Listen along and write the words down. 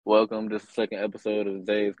Welcome to the second episode of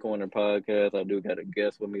Zay's Corner podcast. I do got a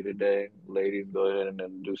guest with me today. Ladies, go ahead and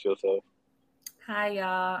introduce yourself. Hi,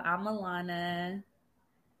 y'all. I'm Allona.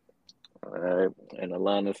 All right. And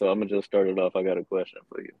Alana, so I'm gonna just start it off. I got a question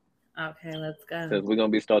for you. Okay, let's go. Since we're gonna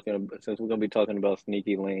be talking about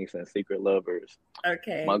sneaky links and secret lovers, my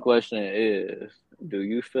Okay. question is, do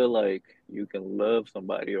you feel like you can love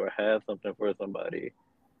somebody or have something for somebody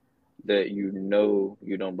that you know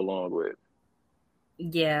you don't belong with?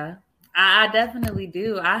 Yeah, I definitely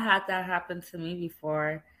do. I had that happen to me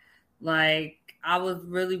before. Like, I was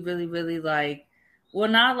really, really, really well,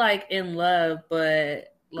 not like in love,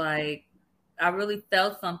 but like, I really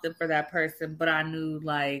felt something for that person, but I knew,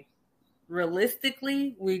 like,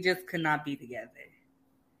 realistically, we just could not be together.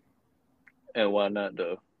 And why not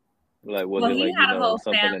though? Like, was Well, it he like, had a whole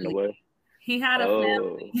something in the family. way? He had a Oh,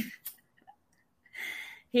 family.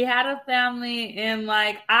 He had a family, and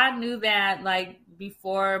like I knew that like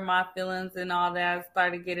before my feelings and all that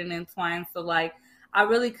started getting entwined. So like I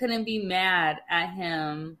really couldn't be mad at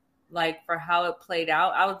him like for how it played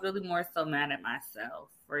out. I was really more so mad at myself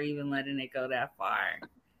for even letting it go that far.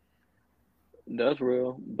 that's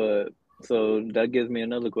real. But so that gives me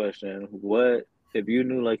another question. What if you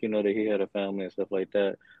knew like that he had a family and stuff like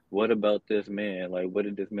that? What about this man? Like what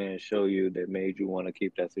did this man show you that made you want to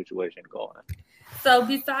keep that situation going? So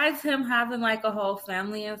besides him having like a whole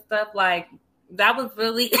family and stuff, like that was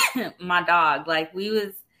really my dog. Like we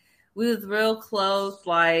was real close.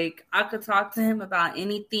 Like I could talk to him about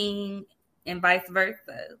anything and vice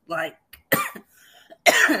versa. Like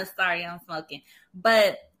sorry, I'm smoking.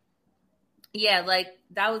 But yeah, like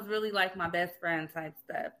that was really like my best friend type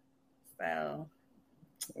stuff. So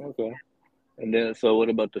Okay. And then so what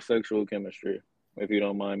about the sexual chemistry, if you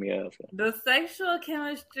don't mind me asking? the sexual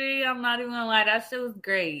chemistry, I'm not even gonna lie, that shit was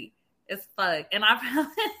great. It's fuck. And I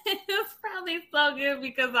probably it was probably so good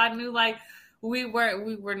because I knew like we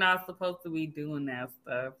were not supposed to be doing that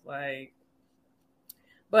stuff. Like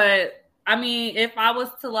but I mean, if I was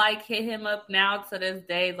to like hit him up now to this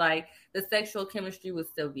day, like the sexual chemistry would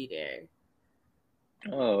still be there.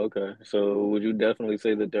 Oh, okay. So would you definitely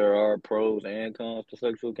say that there are pros and cons to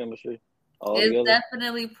sexual chemistry It's altogether?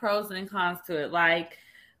 definitely pros and cons to it. Like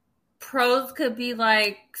pros could be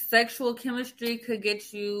like sexual chemistry could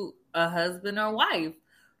get you a husband or wife.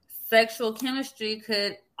 Sexual chemistry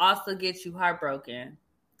could also get you heartbroken.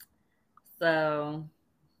 So,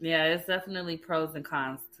 yeah, it's definitely pros and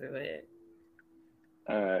cons to it.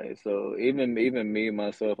 All right, so even me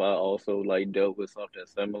myself, I also like dealt with something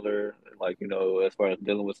similar, like as far as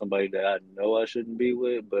dealing with somebody that I know I shouldn't be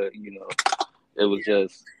with, but it was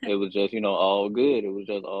just all good. It was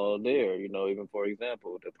just all there. Even for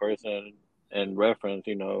example, the person in reference,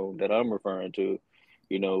 that I'm referring to,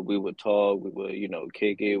 we would talk, we would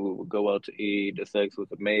kick it, we would go out to eat. The sex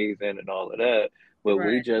was amazing and all of that, but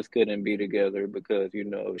we Right, just couldn't be together because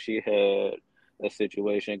she had a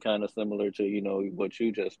situation kind of similar to what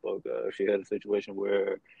you just spoke of. She had a situation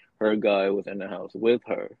where her guy was in the house with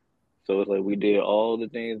her, so it's like we did all the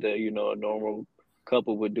things that a normal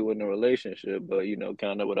couple would do in a relationship, but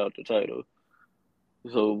kind of without the title.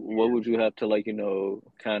 So what would you have to like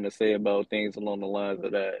kind of say about things along the lines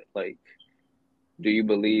of that? Like, do you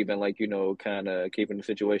believe in like kind of keeping the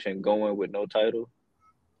situation going with no title?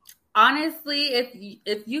 honestly,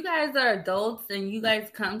 if you guys are adults and you guys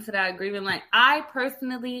come to that agreement, like I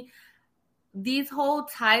personally, these whole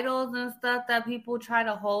titles and stuff that people try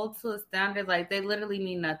to hold to a standard, like they literally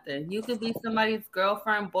mean nothing. You could be somebody's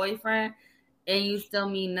girlfriend, boyfriend, and you still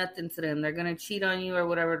mean nothing to them. They're gonna cheat on you or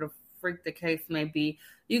whatever the freak the case may be.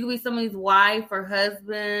 You could be somebody's wife or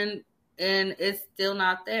husband, and it's still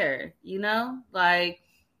not there. You know, like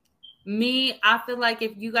me, I feel like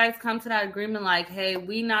if you guys come to that agreement, like, hey,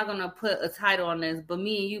 we not gonna put a title on this, but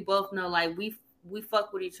me and you both know, like, we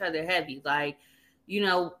fuck with each other heavy, like, you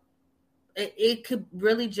know, it could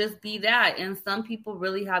really just be that. And some people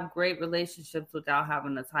really have great relationships without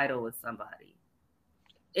having a title with somebody.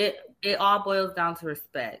 It all boils down to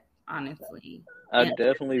respect, honestly. I And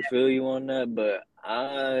definitely feel you on that, but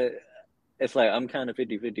it's like I'm kind of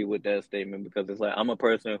 50-50 with that statement because it's like I'm a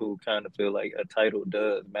person who kind of feel like a title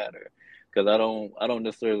does matter because I don't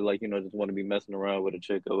necessarily like just want to be messing around with a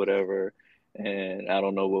chick or whatever, and I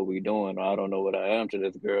don't know what we doing or I don't know what I am to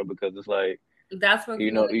this girl because it's like that's where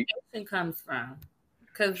you know communication comes from.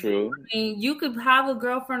 Because, I true. mean, you could have a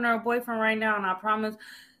girlfriend or a boyfriend right now, and I promise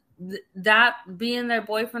that being their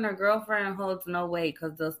boyfriend or girlfriend holds no weight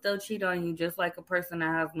because they'll still cheat on you just like a person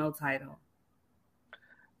that has no title.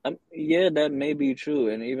 Yeah, that may be true,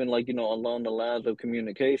 and even like along the lines of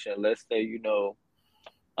communication. Let's say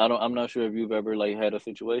I'm not sure if you've ever like had a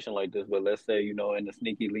situation like this, but let's say, in a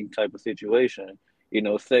sneaky link type of situation,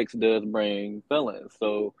 sex does bring feelings.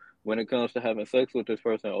 So when it comes to having sex with this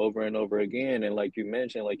person over and over again, and like you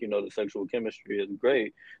mentioned, like, the sexual chemistry is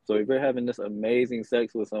great. So if you're having this amazing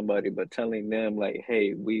sex with somebody, but telling them like,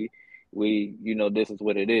 hey, this is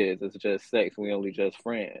what it is. It's just sex. We only just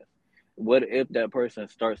friends. What if that person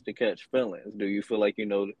starts to catch feelings? Do you feel like,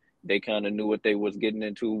 they kind of knew what they was getting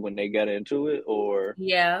into when they got into it, or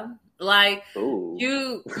Yeah. Like oh,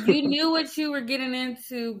 you knew what you were getting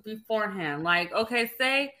into beforehand. Like, okay,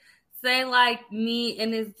 say like me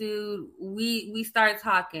and this dude, we start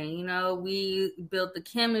talking, we built the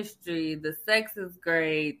chemistry, the sex is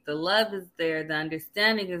great, the love is there, the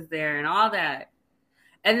understanding is there and all that.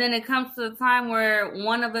 And then it comes to a time where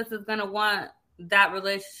one of us is gonna want that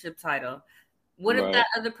relationship title. What if right. that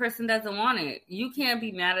other person doesn't want it? You can't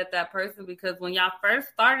be mad at that person because when y'all first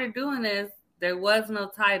started doing this, there was no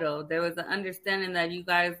title. There was an understanding that you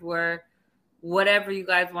guys were whatever you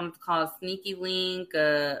guys wanted to call a sneaky link,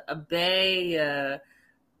 a bay,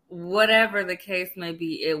 whatever the case may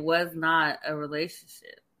be. It was not a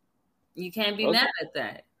relationship. You can't be mad Okay. at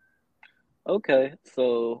that. Okay.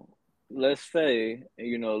 So let's say,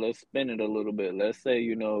 let's spin it a little bit. Let's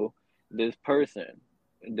say, this person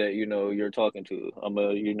that, you're talking to. I'm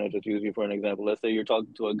gonna, just use you for an example. Let's say you're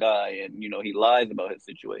talking to a guy and, he lies about his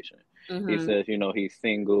situation. He Mm-hmm. says, he's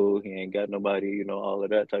single, he ain't got nobody, all of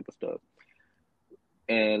that type of stuff.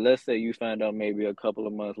 And let's say you find out maybe a couple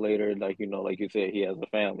of months later, like, like you said, he has a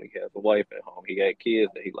family, he has a wife at home, he got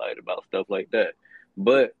kids that he lied about, stuff like that.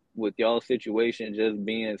 But with y'all situation just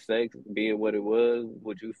being sex, being what it was,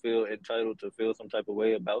 would you feel entitled to feel some type of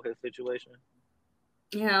way about his situation?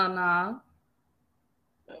 Hell no.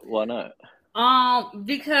 Why not?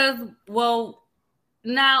 Because well,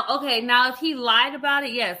 now okay, now if he lied about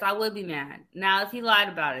it, yes, I would be mad. Now if he lied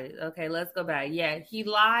about it, okay, let's go back. Yeah, he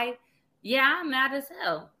lied. Yeah, I'm mad as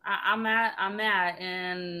hell. I'm mad. I'm mad,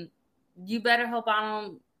 and you better hope I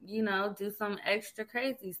don't, do some extra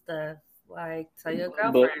crazy stuff like tell your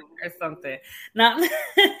But girlfriend or something. Not.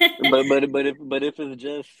 but if it's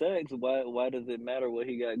just sex, why does it matter what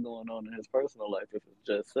he got going on in his personal life if it's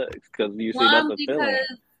just sex? Because you see, that's One a feeling.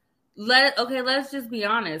 because let's just be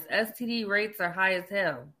honest. STD rates are high as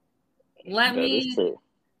hell. Let That is me true.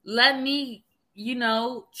 let me,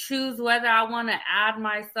 choose whether I want to add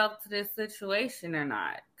myself to this situation or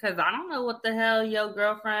not. Because I don't know what the hell your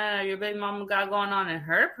girlfriend or your baby mama got going on in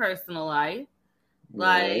her personal life.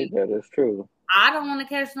 Right, Like, that is true. I don't want to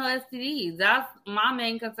catch no STDs. That's my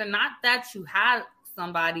main concern. Not that you had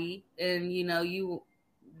somebody and you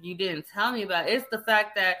didn't tell me about it. It's the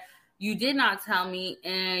fact that you did not tell me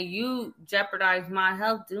and you jeopardized my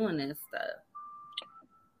health doing this stuff.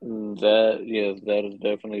 That, yes, that is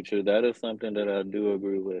definitely true. That is something that I do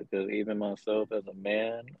agree with because even myself as a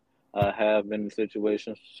man, I have been in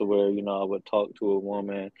situations to where, I would talk to a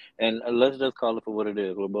woman and let's just call it for what it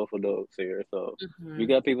is. We're both adults here. So you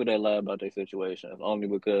Hmm. got people that lie about their situations only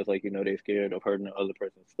because, like, they're scared of hurting the other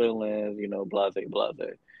person's feelings, blase,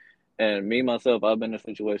 blase. And me myself, I've been in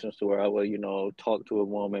situations to where I would, talk to a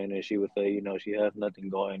woman and she would say, she has nothing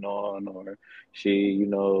going on or she,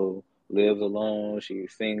 lives alone,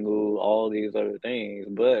 she's single, all these other things.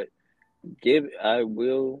 But I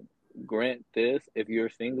will grant this, if you're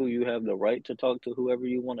single, you have the right to talk to whoever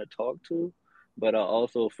you want to talk to. But I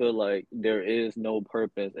also feel like there is no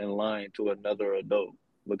purpose in lying to another adult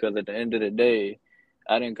because at the end of the day,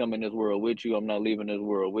 I didn't come in this world with you. I'm not leaving this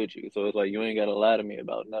world with you. So it's like you ain't got to lie to me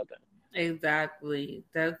about nothing. Exactly.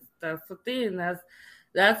 That's the thing.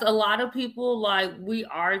 That's a lot of people like we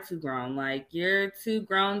are too grown. Like you're too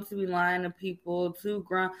grown to be lying to people, too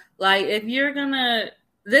grown. Like if you're gonna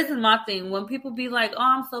this is my thing. When people be like, "Oh,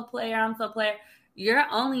 I'm so player." You're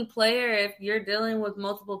only player if you're dealing with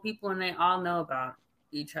multiple people and they all know about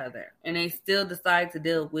each other and they still decide to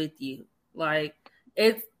deal with you. Like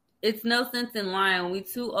it's it's no sense in lying. We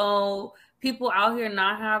too old people out here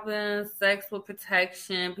not having sex with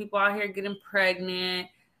protection, people out here getting pregnant.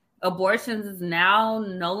 Abortions is now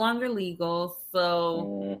no longer legal.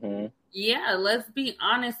 So, Hmm. yeah, let's be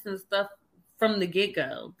honest and stuff from the get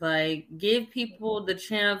go. Like, give people the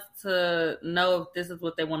chance to know if this is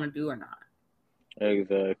what they want to do or not.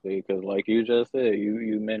 Exactly, because like you just said,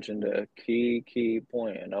 you mentioned a key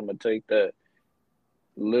point, and I'm gonna take that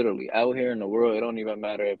literally out here in the world. It don't even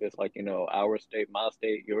matter if it's like our state, my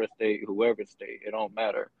state, your state, whoever's state. It don't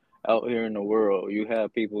matter. Out here in the world, you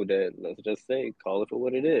have people that, let's just say, call it for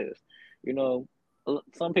what it is. You know,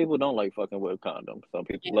 some people don't like fucking with condoms. Some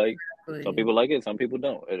Exactly. people like it. Some people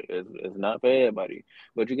don't. It's not for everybody.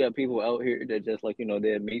 But you got people out here that just like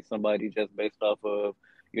they meet somebody just based off of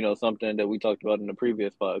something that we talked about in the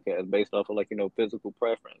previous podcast based off of like, physical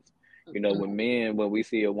preference. When men, when we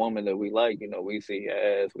see a woman that we like, we see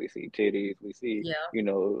ass, we see titties, we see,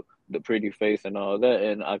 Yeah, the pretty face and all that.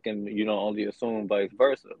 And I can, only assume vice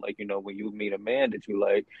versa. Like, when you meet a man that you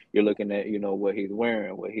like, you're looking at, what he's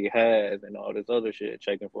wearing, what he has, and all this other shit,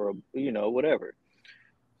 checking for a, whatever.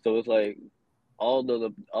 So it's like all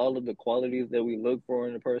of the qualities that we look for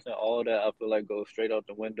in a person, all that I feel like goes straight out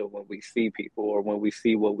the window when we see people or when we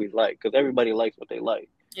see what we like, because everybody likes what they like,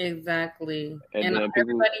 exactly. and And then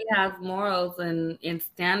people. everybody has morals and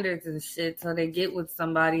standards and shit. So they get with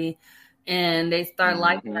somebody and they start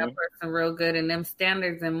liking that Hmm. person real good, and them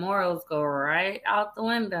standards and morals go right out the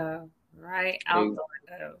window. Right out the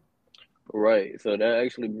window. Right. So that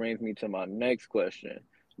actually brings me to my next question.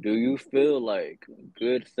 Do you feel like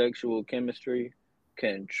good sexual chemistry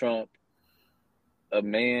can trump a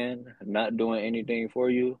man not doing anything for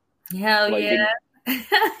you? Hell Like, yeah.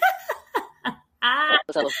 Ah,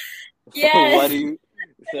 so, so why yes. do you?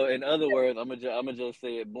 So in other words, I'm gonna just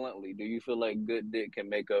say it bluntly. Do you feel like good dick can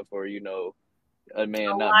make up for a A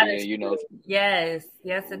man not lot of being shit. Yes.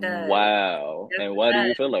 Yes, it does. wow? Yes, And it why do does.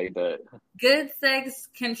 you feel like that? Good sex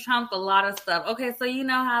can trump a lot of stuff. Okay, so you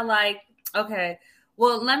know how like okay,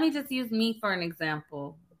 well let me just use me for an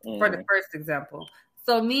example. For the Hmm. first example.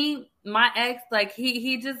 So me, my ex, like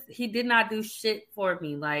he did not do shit for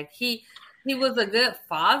me. Like he was a good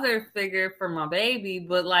father figure for my baby,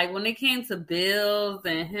 but like when it came to bills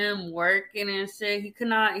and him working and shit, he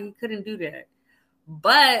couldn't do that.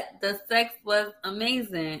 But the sex was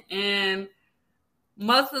amazing. And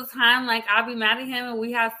most of the time, like I'll be mad at him and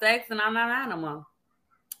we have sex and I'm not mad no more.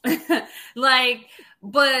 Like,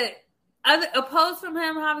 but opposed from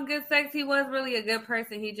him having good sex, he was really a good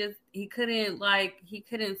person. He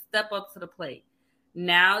couldn't step up to the plate.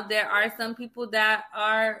 Now there are some people that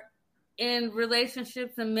are in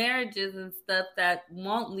relationships and marriages and stuff that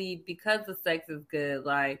won't leave because the sex is good.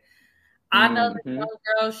 Like I know this Hmm. one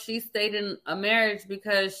girl, she stayed in a marriage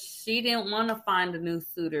because she didn't want to find a new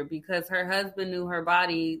suitor because her husband knew her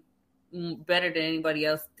body better than anybody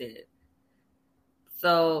else did.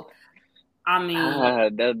 So I mean,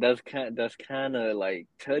 That's kind of like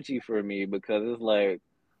touchy for me because it's like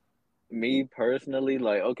me personally,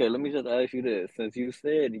 like, okay, let me just ask you this. Since you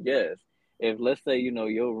said yes, if let's say,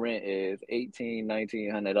 your rent is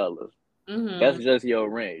 1900 $1,900, that's mhm. just your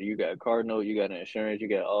rent. You got car note, you got insurance, you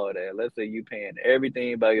got all that. Let's say you paying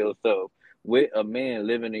everything by yourself with a man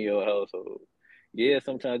living in your household. Yeah,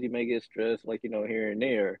 sometimes you may get stressed, like, here and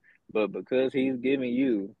there, but because he's giving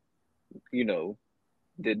you, you know,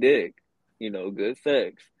 the dick, good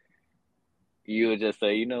sex, you would just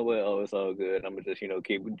say, you know what, oh, it's all good. I'm gonna just,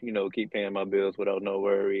 keep paying my bills without no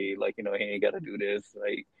worry. Like, he ain't gotta do this.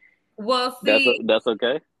 Like, Well, that's that's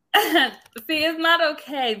okay. see, it's not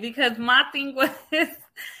okay because my thing was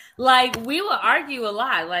like we would argue a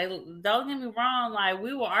lot. Like, don't get me wrong, like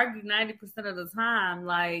we would argue 90% of the time.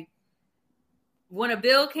 Like when a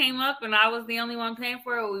bill came up and I was the only one paying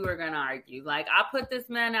for it, we were gonna argue. Like I put this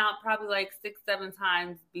man out probably like 6, 7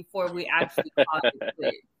 times before we actually called it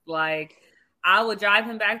quits. Like I would drive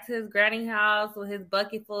him back to his granny house with his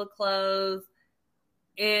bucket full of clothes.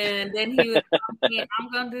 And then he was talking,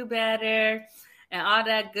 I'm gonna do better and all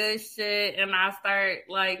that good shit. And I start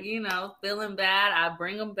like, feeling bad. I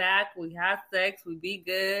bring him back. We have sex. We be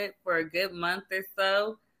good for a good month or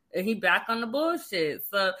so. And he back on the bullshit.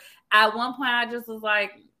 So at one point I just was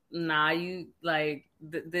like, nah, you like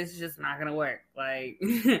this is just not gonna work. Like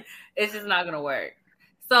it's just not gonna work.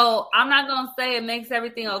 So I'm not gonna say it makes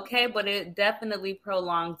everything okay, but it definitely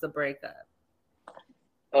prolongs the breakup.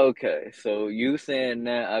 Okay, so you saying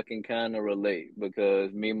that I can kind of relate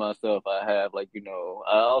because me myself, I have like I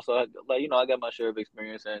also had, like I got my share of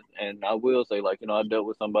experience and I will say like I dealt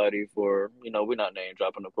with somebody for we're not name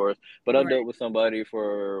dropping of course, but I Right. dealt with somebody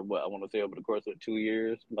for what I want to say over the course of 2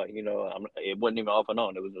 years, like it wasn't even off and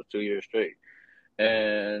on, it was just 2 years straight,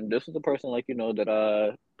 and this was a person like that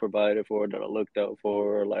I provided for, that I looked out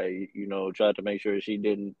for, like tried to make sure she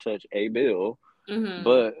didn't touch a bill, Mm-hmm.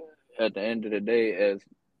 but at the end of the day,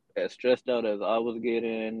 as stressed out as I was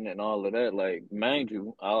getting and all of that, like mind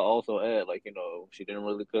you, I'll also add like, she didn't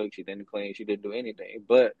really cook, she didn't clean, she didn't do anything.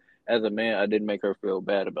 But as a man, I didn't make her feel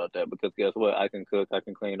bad about that because guess what? I can cook, I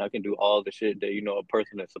can clean, I can do all the shit that, a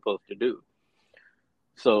person is supposed to do.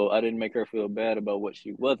 So I didn't make her feel bad about what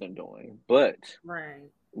she wasn't doing. But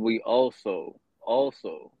Right. we also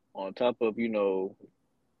on top of, you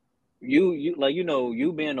like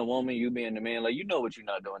you being a woman, you being a man, like what you're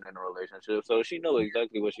not doing in a relationship, so she know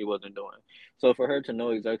exactly what she wasn't doing. So for her to know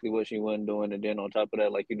exactly what she wasn't doing, and then on top of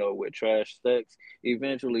that, like with trash sex,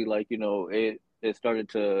 eventually like it it started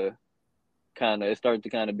to kind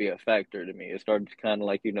of be a factor to me. It started to kind of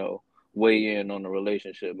like, weigh in on the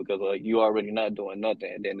relationship because like you already not doing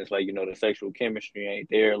nothing. And then it's like, the sexual chemistry ain't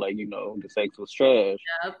there. Like, the sex was trash.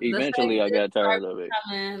 The sex Eventually I did got start tired of it.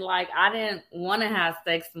 becoming like I didn't want to have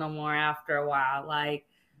sex no more after a while. Like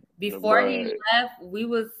before he Right. left, we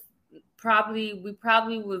probably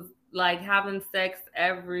was like having sex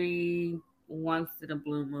every once in a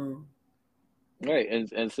blue moon. Right.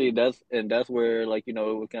 And see that's where like, it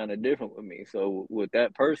was kind of different with me. So with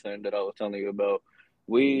that person that I was telling you about,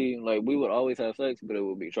 we would always have sex, but it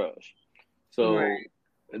would be trash. So Right,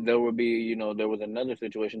 there would be, there was another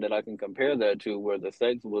situation that I can compare that to where the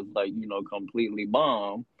sex was like, completely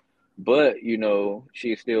bomb, but,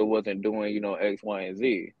 she still wasn't doing, X, Y, and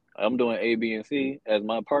Z. I'm doing A, B, and C. As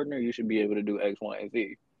my partner, you should be able to do X, Y, and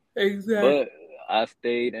Z. exactly. But I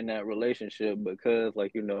stayed in that relationship because,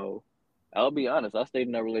 like, I'll be honest, I stayed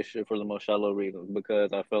in that relationship for the most shallow reasons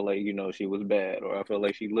because I felt like, she was bad, or I felt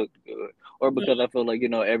like she looked good, or because I felt like,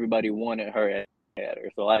 everybody wanted her and had her.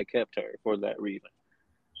 So I kept her for that reason.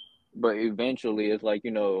 But eventually, it's like,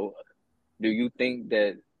 do you think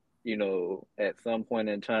that, at some point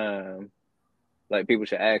in time, like people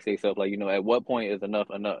should ask themselves, like, at what point is enough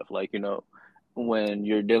enough? Like, when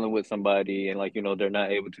you're dealing with somebody and like, they're not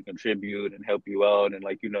able to contribute and help you out and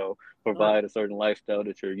like, Right, provide a certain lifestyle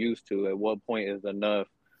that you're used to, at what point is enough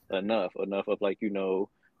of like,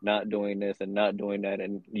 not doing this and not doing that.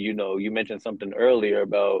 And, you mentioned something earlier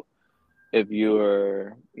about if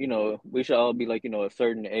you're, we should all be like, a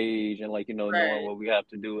certain age and like, knowing right. what we have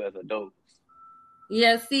to do as adults.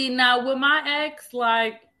 Yeah, see now with my ex,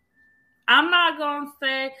 like I'm not gonna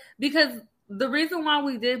say because the reason why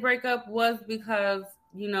we did break up was because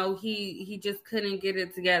he just couldn't get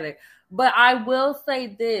it together. But I will say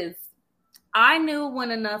this: I knew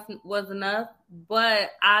when enough was enough,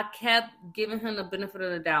 but I kept giving him the benefit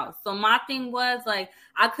of the doubt. So my thing was like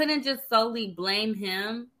I couldn't just solely blame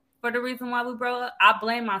him for the reason why we broke up. I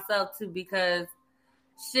blame myself too because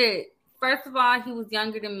shit. First of all, he was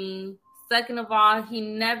younger than me. Second of all, he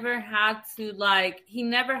never had to do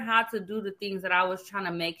the things that I was trying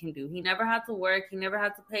to make him do. He never had to work. He never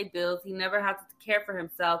had to pay bills. He never had to care for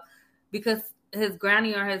himself because his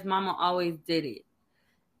granny or his mama always did it.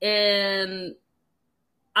 And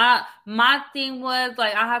my thing was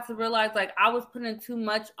like I had to realize like I was putting too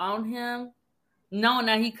much on him, knowing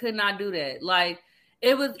that he could not do that. Like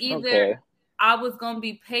it was either Okay. I was gonna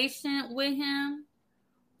be patient with him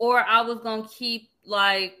or I was gonna keep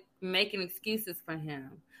like making excuses for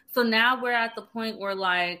him. So now we're at the point where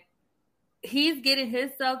like he's getting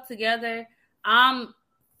himself together. I'm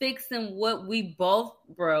fixing what we both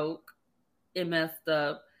broke and messed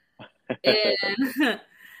up. And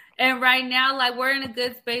and right now, like we're in a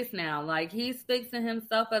good space now. Like he's fixing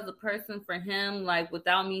himself as a person for him, like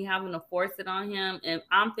without me having to force it on him. And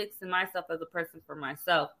I'm fixing myself as a person for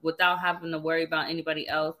myself without having to worry about anybody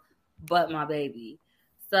else but my baby.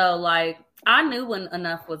 So like I knew when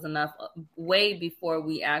enough was enough way before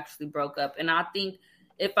we actually broke up. And I think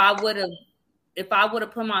if I would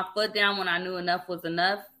have put my foot down when I knew enough was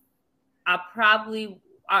enough, I probably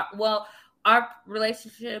well, our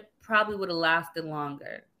relationship probably would have lasted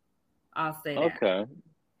longer. I'll say that. Okay.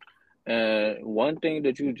 And one thing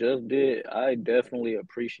that you just did, I definitely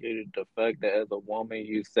appreciated the fact that as a woman,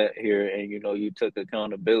 you sat here and you took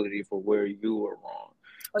accountability for where you were wrong.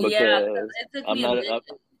 Oh yeah, because Because it took I'm me a not, minute.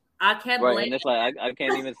 I kept right, blaming. and it's like I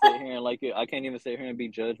can't even sit here and I can't even sit here and be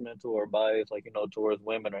judgmental or biased like towards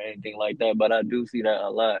women or anything like that. But I do see that a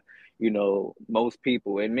lot. Most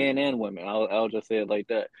people, and men and women, I'll just say it like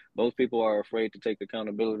that. Most people are afraid to take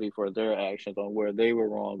accountability for their actions on where they were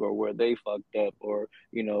wrong or where they fucked up or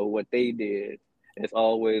what they did. It's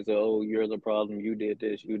always oh, you're the problem. You did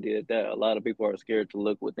this. You did that. A lot of people are scared to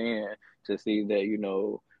look within to see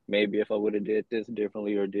that maybe if I would have did this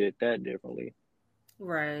differently or did that differently.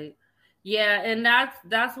 Right. Yeah, and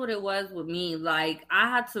that's what it was with me. Like I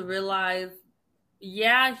had to realize,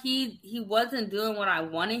 yeah, he wasn't doing what I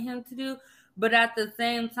wanted him to do, but at the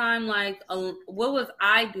same time, like, what was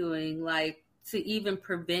I doing, like, to even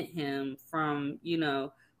prevent him from,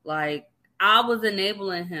 like, I was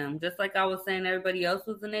enabling him, just like I was saying everybody else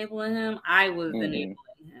was enabling him. I was Hmm. enabling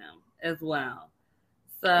him as well.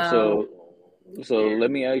 So So, so yeah. let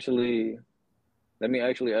me actually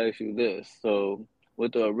ask you this. So,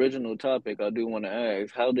 with the original topic, I do want to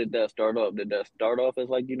ask, how did that start off? Did that start off as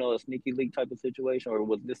like, a sneaky leak type of situation, or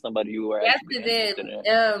was this somebody you were Yes, actually it interested in?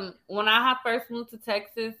 did. When I had first moved to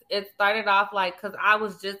Texas, it started off like because I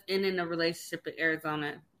was just in a relationship in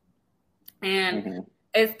Arizona, and Hmm.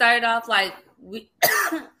 it started off like we,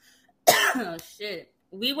 oh shit.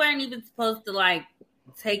 we weren't even supposed to like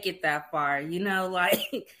take it that far, like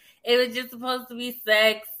it was just supposed to be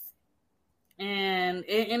sex, and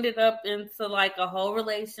it ended up into like a whole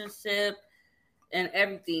relationship and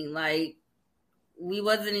everything. Like we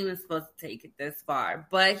wasn't even supposed to take it this far,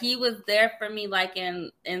 but he was there for me like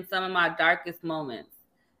in some of my darkest moments,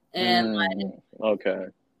 and Okay.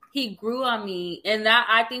 he grew on me. And that,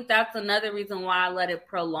 I think that's another reason why I let it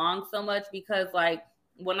prolong so much, because like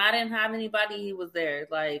when I didn't have anybody, he was there.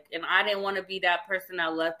 Like, and I didn't want to be that person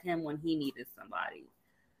that left him when he needed somebody.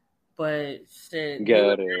 But shit, doing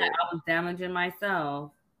Got that, it. I was damaging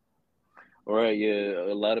myself. Right, yeah.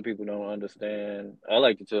 A lot of people don't understand. I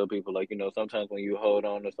like to tell people, like, sometimes when you hold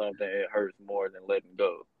on to something, it hurts more than letting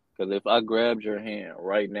go. Because if I grabbed your hand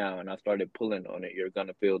right now and I started pulling on it, you're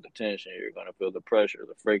gonna feel the tension, you're gonna feel the pressure,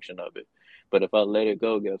 the friction of it. But if I let it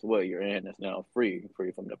go, guess what? Your hand is now free,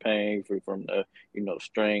 free from the pain, free from the,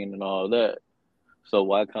 strain and all that. So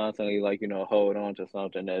why constantly like, hold on to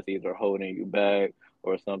something that's either holding you back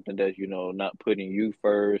or something that's, not putting you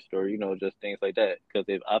first or, just things like that. Because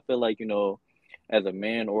if I feel like, as a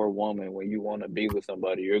man or woman, when you want to be with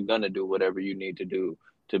somebody, you're gonna do whatever you need to do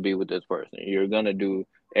to be with this person. You're gonna do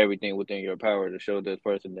everything within your power to show this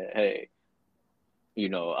person that, hey,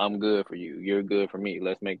 I'm good for you. You're good for me.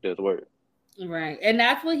 Let's make this work. Right. And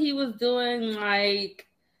that's what he was doing. Like,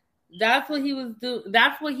 that's what he was do.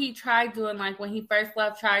 That's what he tried doing. Like when he first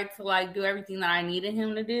left, tried to like do everything that I needed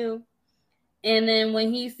him to do. And then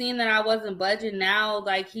when he's seen that I wasn't budging, now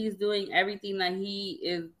like he's doing everything that he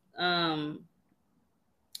is,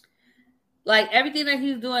 like everything that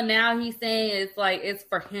he's doing now, he's saying it's like it's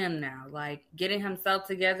for him now, like getting himself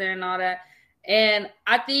together and all that. And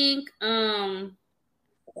Mm.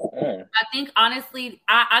 I think honestly,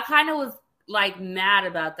 I kind of was like mad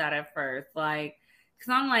about that at first, like, cause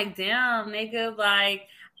I'm like, damn, nigga, like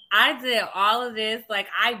I did all of this, like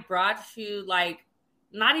I brought you, like,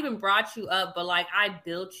 not even brought you up, but like I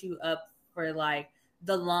built you up for like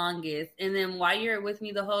the longest, and then while you're with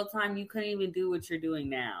me the whole time, you couldn't even do what you're doing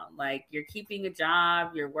now. Like you're keeping a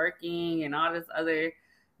job, you're working, and all this other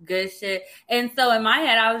good shit. And so in my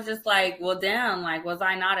head, I was just like, well, damn, like, was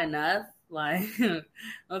I not enough? Like,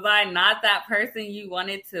 was I not that person you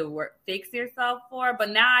wanted to fix yourself for? But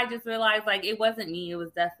now I just realized, like, it wasn't me. It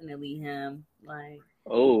was definitely him. Like,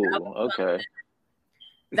 that Oh, was okay.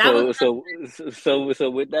 that was So so so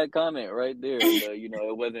with that comment right there,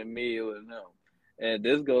 it wasn't me, it was him. And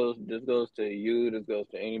this goes to you, this goes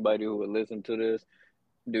to anybody who would listen to this.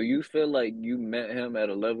 Do you feel like you met him at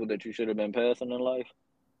a level that you should have been passing in life?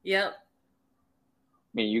 Yep.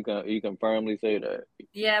 I mean, you can firmly say that.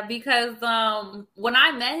 Yeah, because when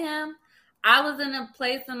I met him, I was in a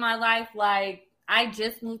place in my life like I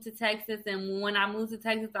just moved to Texas, and when I moved to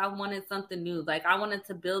Texas, I wanted something new. Like I wanted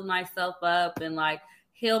to build myself up and like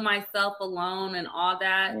heal myself alone and all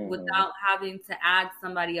that Hmm. without having to add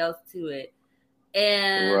somebody else to it.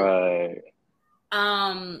 And Right.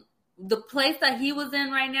 the place that he was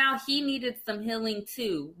in right now, he needed some healing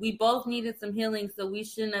too. We both needed some healing, so we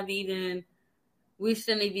shouldn't have even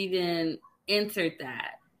entered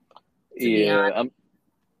that, to be honest. Yeah,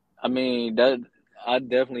 I mean that I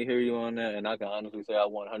definitely hear you on that, and I can honestly say I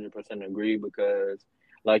 100% agree because,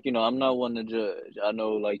 like, I'm not one to judge. I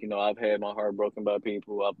know, like, I've had my heart broken by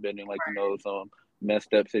people. I've been in, like, some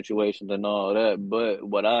messed up situations and all that. But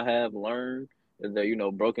what I have learned is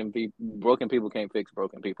that, broken people can't fix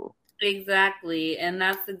broken people. Exactly. And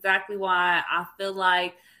that's exactly why I feel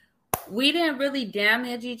like we didn't really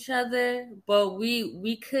damage each other, but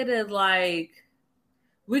we could have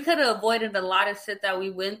avoided a lot of shit that we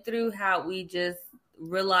went through had we just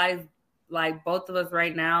realized like both of us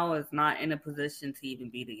right now is not in a position to even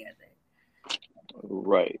be together.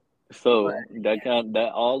 Right. But So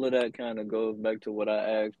that all of that kind of goes back to what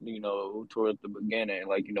I asked, towards the beginning,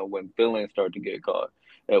 like, when feelings start to get caught.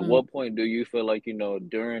 At mm, what point do you feel like,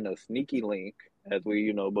 during a sneaky link, as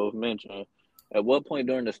we, both mentioned, at what point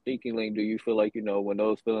during the sneaky link do you feel like, when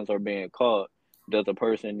those feelings are being caught, does a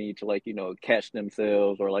person need to like, catch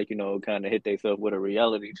themselves or like, kind of hit themselves with a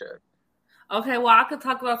reality check? okay, well, I could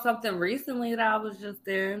talk about something recently that I was just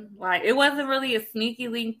in. Like, it wasn't really a sneaky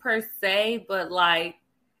link per se, but like,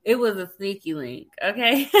 it was a sneaky link.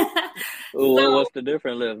 Okay, so What's the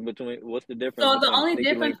difference so the between a only sneaky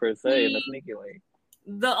difference link per se and a between sneaky link?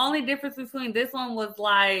 the only difference between this one was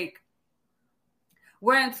like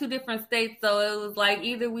we're in two different states, so it was like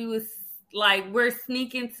either we was like we're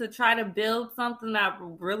sneaking to try to build something that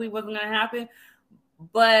really wasn't gonna happen,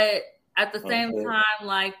 but at the same Okay. time,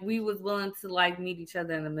 like we was willing to like meet each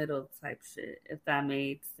other in the middle type shit, if that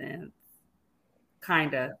made sense.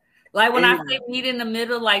 Kinda. Like when I It, say meet in the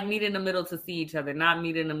middle, like meet in the middle to see each other, not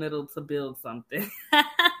meet in the middle to build something.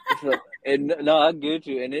 so, and no, I get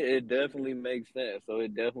you, and it definitely makes sense. So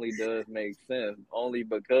it definitely does make sense, only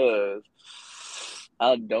because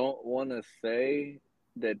I don't want to say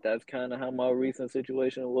that that's kind of how my recent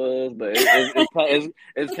situation was, but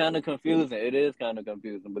it's kind of confusing. It is kind of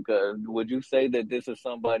confusing because would you say that this is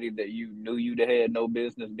somebody that you knew you'd had no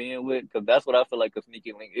business being with? Because that's what I feel like a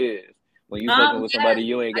sneaky link is. When you fucking with somebody Yes,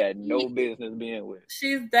 you ain't got no she, business being with.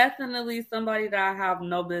 she's definitely somebody that I have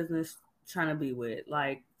no business trying to be with,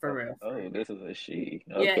 like for Oh, real, for oh, real. this is a she.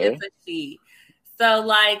 Yeah, it's Okay. a she. So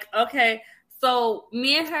like, okay, so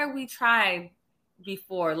me and her we tried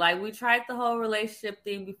before. Like we tried the whole relationship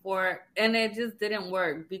thing before and it just didn't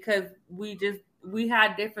work because we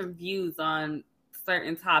had different views on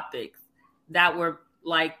certain topics that were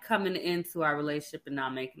like coming into our relationship and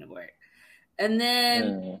not making it work. And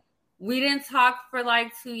then Mm. we didn't talk for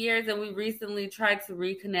like 2 years and we recently tried to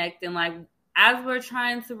reconnect and like as we're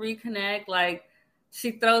trying to reconnect, like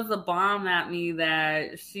she throws a bomb at me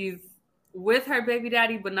that she's with her baby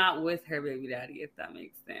daddy but not with her baby daddy, if that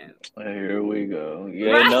makes sense. Here we go.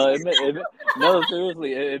 Yeah, Right. no, no,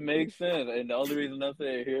 seriously, it makes sense. And the only reason I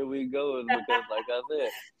say here we go is because, like I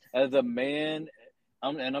said, as a man,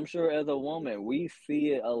 and I'm sure as a woman, we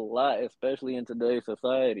see it a lot, especially in today's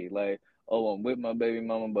society. Like, oh, I'm with my baby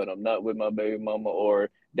mama, but I'm not with my baby mama, or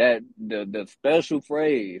that the special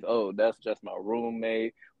phrase, oh, that's just my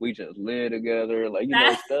roommate. We just live together, like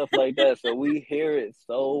stuff like that. So we hear it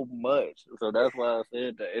so much. So that's why I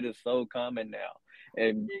said that it is so common now.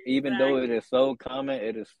 And even though it Exactly. is so common,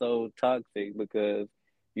 it is so toxic because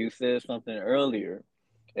you said something earlier.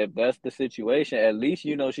 If that's the situation, at least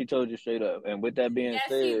you know she told you straight up. And with that being Yeah,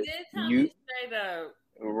 she said, did tell me you straight up.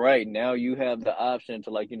 right now you have the option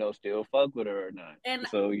to still fuck with her or not. And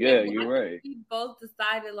So and yeah, I you're think right. we both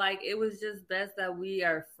decided like it was just best that we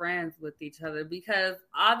are friends with each other because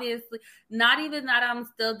obviously not even that I'm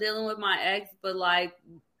still dealing with my ex, but like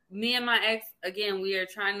me and my ex again, we are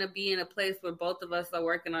trying to be in a place where both of us are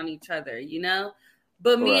working on each other, you know?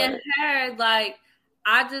 But me and Right. her, like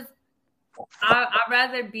I just I'd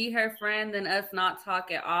rather be her friend than us not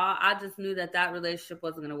talk at all. I just knew that that relationship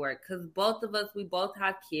wasn't going to work because both of us, we both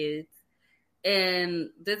have kids and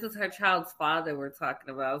this is her child's father we're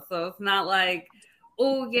talking about. So it's not like,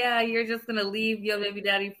 oh yeah, you're just gonna leave your baby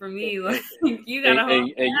daddy for me. Like you gotta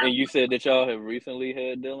hold. And you said that y'all have recently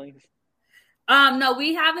had dealings? No,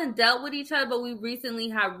 we haven't dealt with each other, but we recently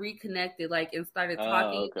have reconnected, like, and started Ah,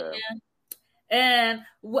 talking okay. again. And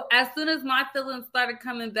as soon as my feelings started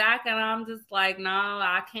coming back, and I'm just like, no,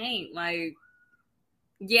 I can't. Like,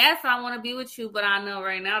 yes, I want to be with you, but I know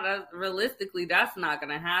right now that realistically, that's not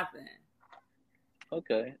gonna happen.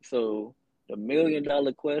 Okay. So the $1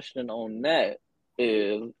 million question on that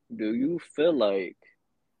is, do you feel like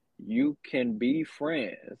you can be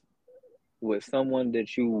friends with someone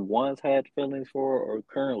that you once had feelings for or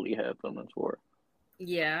currently have feelings for?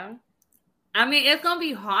 Yeah. I mean, it's gonna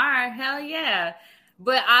be hard, hell yeah.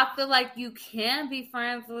 But I feel like you can be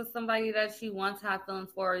friends with somebody that you once had feelings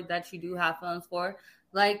for, or that you do have feelings for.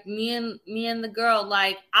 Like me and the girl,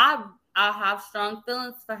 like I have strong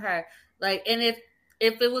feelings for her. Like, and if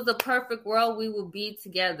it was a perfect world, we would be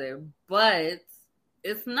together. But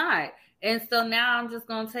it's not. And so now I'm just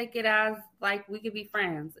gonna take it as like we could be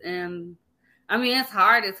friends. And I mean, it's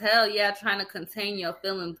hard as hell, yeah, trying to contain your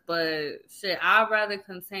feelings, but shit, I'd rather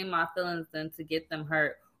contain my feelings than to get them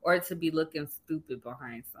hurt or to be looking stupid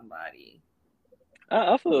behind somebody.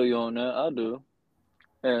 I feel you on that. I do.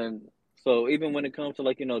 And so even when it comes to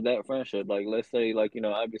that friendship, like let's say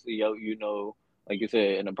obviously y'all like you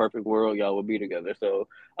said in a perfect world y'all would be together. So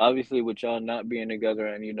obviously with y'all not being together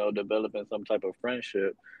and developing some type of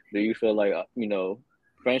friendship, do you feel like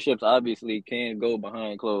friendships obviously can go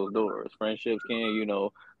behind closed doors. Friendships can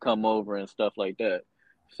come over and stuff like that.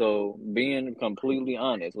 So being completely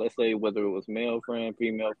honest, let's say whether it was male friend,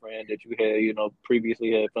 female friend that you had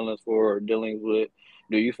previously had feelings for or dealings with,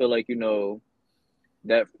 do you feel like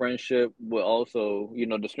that friendship would also,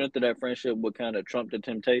 the strength of that friendship would kind of trump the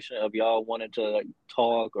temptation of y'all wanting to like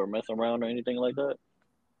talk or mess around or anything like that?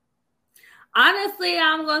 Honestly,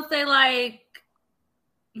 I'm gonna say like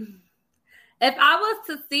if I was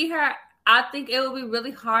to see her, I think it would be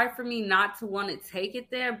really hard for me not to want to take it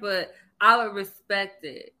there, but I would respect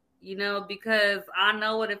it, because I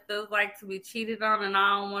know what it feels like to be cheated on and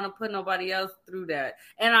I don't want to put nobody else through that.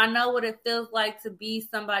 And I know what it feels like to be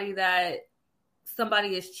somebody that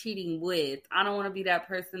somebody is cheating with. I don't want to be that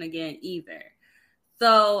person again either.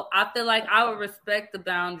 So I feel like I would respect the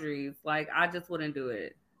boundaries. Like I just wouldn't do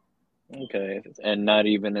it. Okay, and not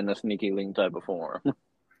even in a sneaky link type of form.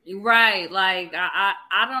 Right. Like I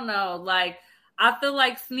don't know. Like I feel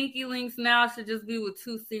like sneaky links now should just be with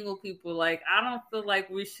two single people. Like I don't feel like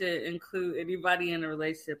we should include anybody in a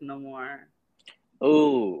relationship no more.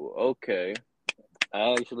 Oh, okay.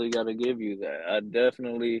 I actually got to give you that. I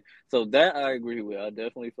definitely, so that I agree with. I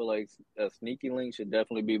definitely feel like a sneaky link should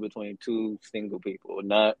definitely be between two single people,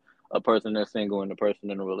 not a person that's single and a person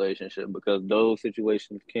in a relationship, because those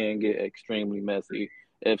situations can get extremely messy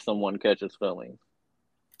if someone catches feelings.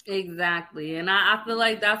 Exactly. And I feel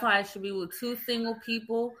like that's why I should be with two single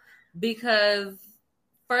people because,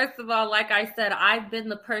 first of all, like I said, I've been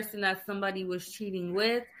the person that somebody was cheating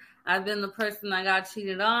with. I've been the person that got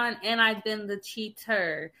cheated on, and I've been the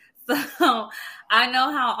cheater. So I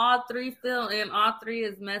know how all three feel, and all three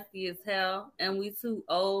is messy as hell. And we too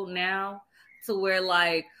old now to where,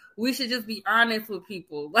 like, we should just be honest with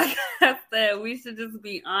people. Like I said, we should just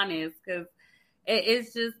be honest because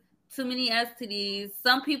it's just too many STDs.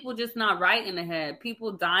 Some people just not right in the head.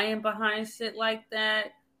 People dying behind shit like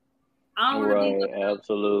that. I don't want to be Right, one of those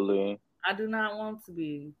absolutely. people. I do not want to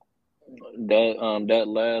be. That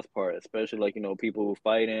last part, especially like people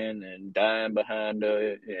fighting and dying behind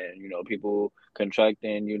it, and people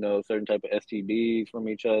contracting certain type of STDs from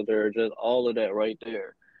each other, just all of that right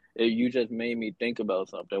there. You just made me think about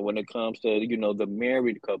something when it comes to the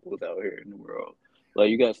married couples out here in the world. Like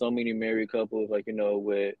you got so many married couples like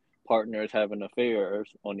with partners having affairs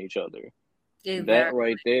on each other. That Exactly.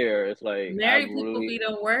 right there is like I Married people be really.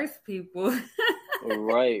 the worst people.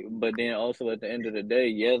 Right, but then also at the end of the day,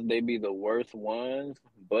 yes, they be the worst ones,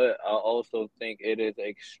 but I also think it is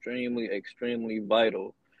extremely, extremely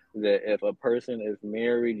vital that if a person is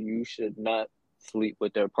married, you should not sleep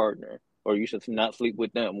with their partner, or you should not sleep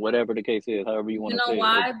with them, whatever the case is, however you want You to know say it.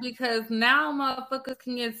 why? Because now motherfuckers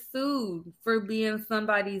can get sued for being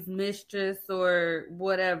somebody's mistress or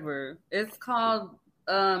whatever. It's called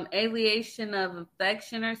alienation of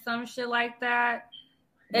affection or some shit like that.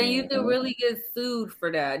 And you could Hmm. really get sued for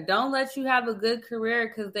that. Don't let you have a good career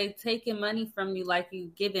because they taking money from you like you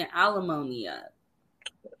giving alimony up.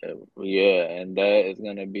 Yeah, and that is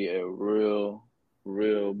gonna be a real,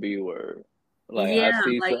 real B word. Like Yeah,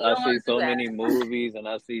 like you I don't see want to do so that. many movies, and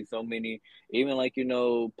I see so many, even like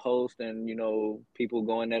posts and people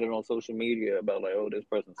going at it on social media about like, oh, this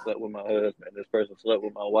person slept with my husband, this person slept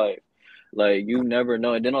with my wife. Like you never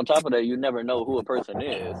know, and then on top of that, you never know who a person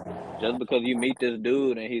is. Just because you meet this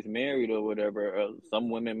dude and he's married or whatever, some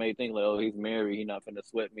women may think like, oh, he's married, he not finna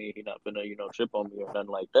sweat me, he not finna trip on me or nothing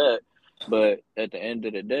like that. But at the end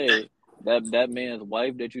of the day, that man's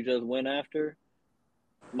wife that you just went after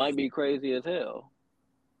might be crazy as hell.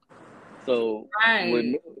 So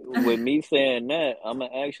Right. with me saying that, I'm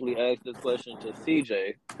gonna actually ask this question to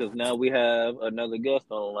CJ because now we have another guest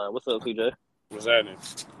on the line. What's up, CJ? What's happening?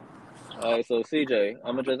 All right, so CJ,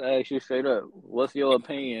 I'm gonna just ask you straight up. What's your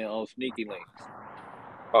opinion on sneaky links?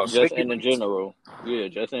 Oh, Just sneaky in the links. general. Yeah,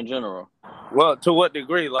 just in general. Well, to what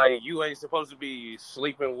degree? Like, you ain't supposed to be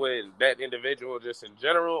sleeping with that individual just in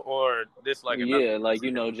general, or this like another Yeah, like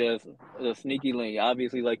person? just a sneaky link.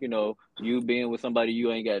 Obviously, like you being with somebody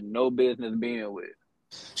you ain't got no business being with.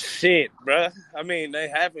 Shit, bruh. I mean, they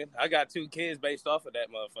happen. I got two kids based off of that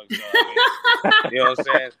motherfucker. So I mean, you know what I'm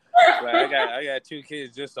saying? Like, I got two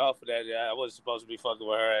kids just off of that. Yeah, I wasn't supposed to be fucking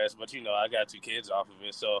with her ass, but I got two kids off of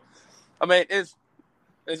it. So I mean,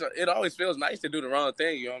 it always feels nice to do the wrong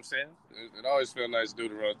thing. You know what I'm saying? It always feels nice to do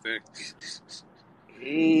the wrong thing.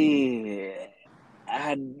 Yeah.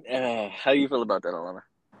 How you feel about that, Alana?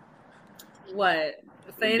 What?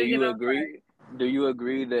 Say it Do again. you agree? Do you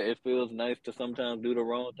agree that it feels nice to sometimes do the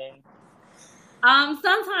wrong thing?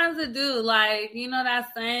 Sometimes it do. Like, you know that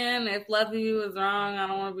saying, if loving you is wrong, I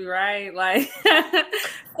don't want to be right. Like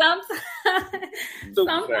sometimes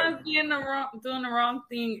Super fact. sometimes doing the wrong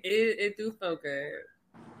thing, it do feel good.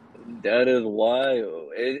 That is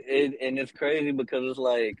wild. And it's crazy because it's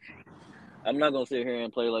like I'm not gonna sit here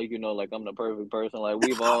and play like like I'm the perfect person. Like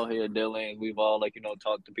we've all had dealings, we've all like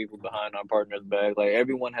talked to people behind our partner's back. Like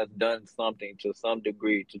everyone has done something to some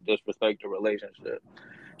degree to disrespect a relationship.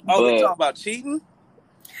 Oh, we But talking about cheating?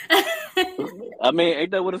 I mean, ain't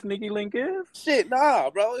that what a sneaky link is? Shit, nah,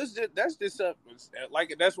 bro. That's just something.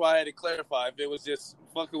 Like that's why I had to clarify if it was just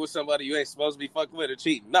fucking with somebody you ain't supposed to be fucking with or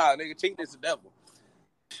cheating. Nah, nigga, cheating is the devil.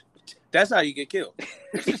 That's how you get killed.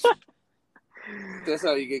 That's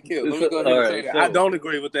how you get killed. Let me go ahead All and say right, that. I so don't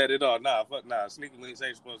agree with that at all. Nah, fuck nah. Sneaky links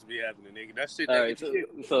ain't supposed to be happening, nigga. That shit all that right, get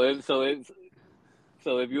you so killed.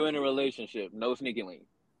 if you're in a relationship, no sneaky link.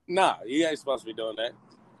 Nah, you ain't supposed to be doing that.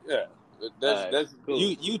 Yeah. All That's right, cool.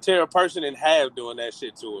 you tear a person in half doing that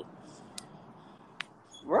shit to her.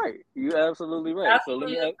 Right. You absolutely right. That's So let what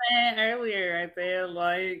me you were ask. saying earlier, right there.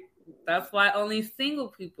 Like, that's why only single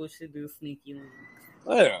people should do sneaky links.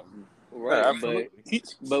 Yeah, Right, yeah, but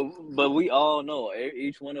absolutely. but we all know,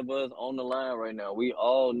 each one of us on the line right now, we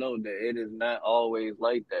all know that it is not always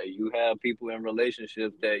like that. You have people in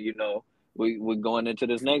relationships that, we're going into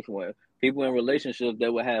this next one. People in relationships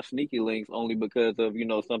that will have sneaky links only because of,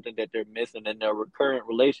 something that they're missing in their current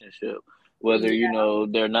relationship. Whether, Yeah,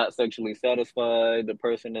 they're not sexually satisfied, the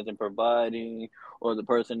person isn't providing, or the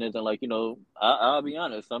person isn't like, I'll be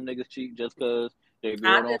honest, some niggas cheat just because their I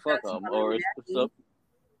girl did don't fuck that to them, my or baby it's daddy.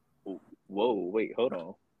 whoa, wait, hold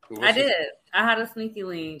on. I What's did. this? I had a sneaky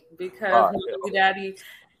link because All my right, baby daddy,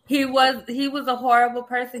 he was a horrible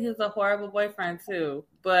person. He was a horrible boyfriend too.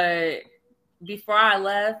 But before I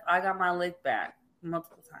left, I got my lick back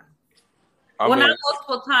multiple times. I Well, not mean,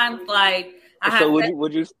 multiple times. Like I had So would sex, you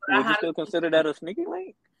would you but I would you had a still sneaky consider link. that a sneaky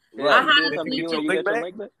link? I right. He had did a Did something you to get you your and you sneaky lick got your back?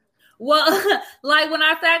 link back? Well, like when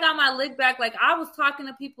I say I got my lick back, like I was talking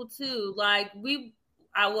to people too. Like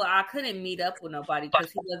I couldn't meet up with nobody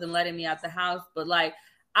because he wasn't letting me out the house. But like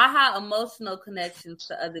I had emotional connections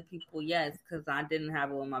to other people, yes, because I didn't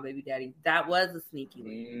have it with my baby daddy. That was a sneaky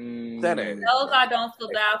link. That ass. Mm, Those I don't feel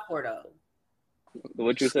bad for though.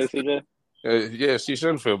 what you say, CJ? Yeah, she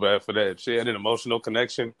shouldn't feel bad for that. She had an emotional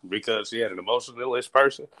connection because she had an emotionalist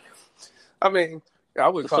person. I mean, I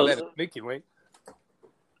would call that a So sneaky link.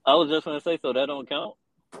 I was just gonna say, so that don't count.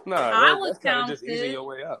 Nah, I would that's kind of count just easing it. your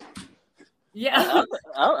way out. Yeah. I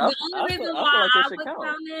I I The only reason I feel why like it I should would count.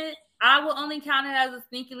 count it, I would only count it as a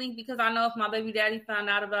sneaky link because I know if my baby daddy found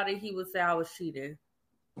out about it, he would say I was cheating.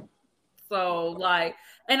 So like,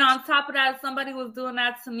 and on top of that, if somebody was doing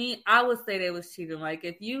that to me, I would say they was cheating. Like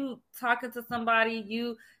if you talking to somebody,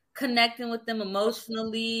 you connecting with them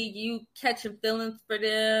emotionally, you catching feelings for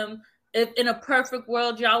them. If in a perfect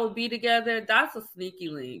world y'all would be together, that's a sneaky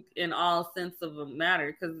link in all sense of a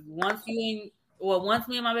matter. Because once me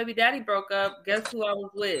and my baby daddy broke up, guess who I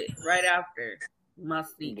was with right after? My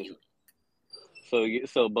sneaky link.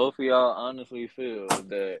 So both of y'all honestly feel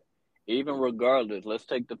that even regardless, let's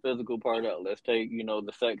take the physical part out. Let's take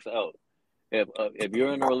the sex out. If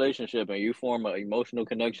you're in a relationship and you form an emotional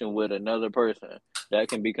connection with another person, that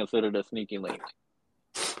can be considered a sneaky link.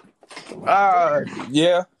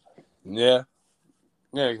 Yeah, yeah,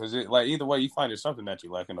 yeah. Because like either way, you find it something that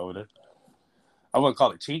you liking over there. I wouldn't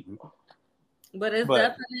call it cheating, But it's but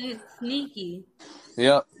definitely sneaky.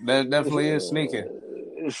 yeah, that definitely is sneaking.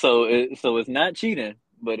 So it's not cheating,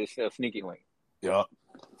 but it's a sneaky link. Yeah.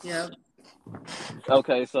 Yeah.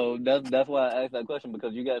 Okay, so that's why I asked that question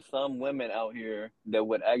because you got some women out here that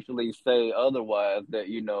would actually say otherwise that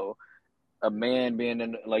a man being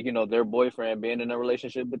in like their boyfriend being in a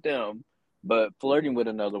relationship with them, but flirting with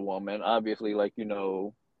another woman, obviously like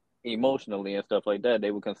emotionally and stuff like that, they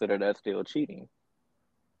would consider that still cheating.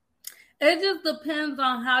 It just depends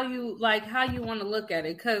on how you want to look at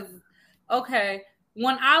it. Cause okay,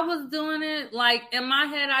 when I was doing it, like in my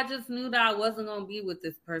head, I just knew that I wasn't gonna be with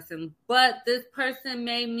this person. But this person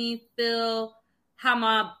made me feel how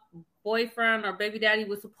my boyfriend or baby daddy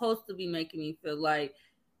was supposed to be making me feel. Like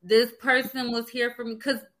this person was here for me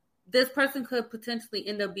because this person could potentially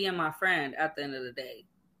end up being my friend at the end of the day.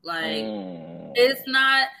 Like it's Mm.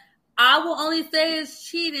 not. I will only say it's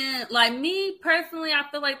cheating. Like me personally, I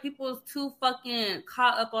feel like people is too fucking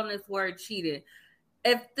caught up on this word cheating.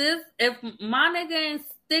 If my nigga ain't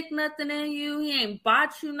stick nothing in you, he ain't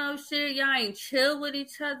bought you no shit, y'all ain't chill with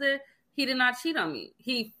each other, he did not cheat on me.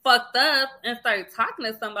 He fucked up and started talking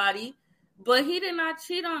to somebody, but he did not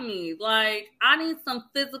cheat on me. Like, I need some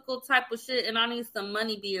physical type of shit and I need some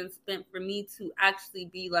money being spent for me to actually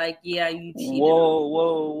be like, yeah, you cheated on me.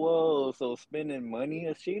 Whoa. So spending money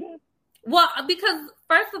is cheating? Well, because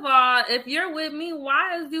first of all, if you're with me,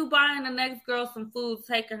 why is you buying the next girl some food,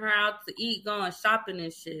 taking her out to eat, going shopping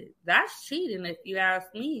and shit? That's cheating, if you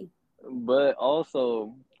ask me. But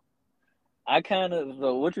also, I kind of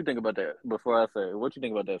so what you think about that before I say what you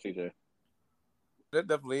think about that, CJ? That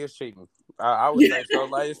definitely is cheating. I would say so.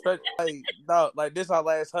 Like, especially like, no, like this our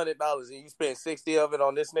last $100 and you spent 60 of it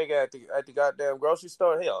on this nigga at the goddamn grocery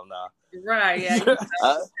store. Hell nah. Right? Yeah, you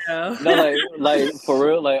I know. no like for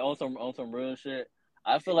real, like on some real shit.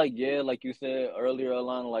 I feel like yeah, like you said earlier,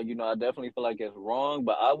 Alana, like I definitely feel like it's wrong,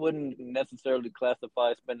 but I wouldn't necessarily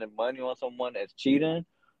classify spending money on someone as cheating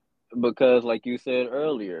because, like you said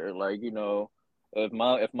earlier, like if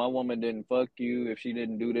my woman didn't fuck you, if she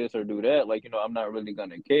didn't do this or do that, like I'm not really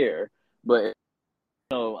gonna care. But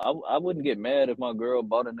know, I wouldn't get mad if my girl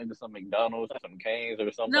bought a nigga some McDonald's, some Canes,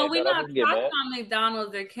 or something No, like we're that. I not wouldn't get talking mad. about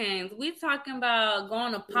McDonald's or Cane's. We talking about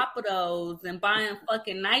going to Papados and buying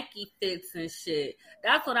fucking Nike fits and shit.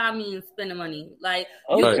 That's what I mean spending money. Like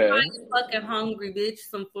you can Right. buy Okay, a fucking hungry bitch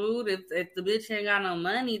some food if the bitch ain't got no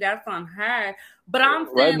money. That's on her. But I'm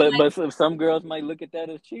right, saying like but some girls might look at that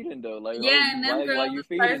as cheating though. Like, oh, yeah, and them why girls you is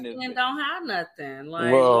feeding thirsty this and bitch? don't have nothing.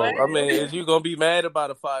 Like what? Well, I mean, is you gonna be mad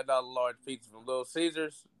about a $5 large pizza from Little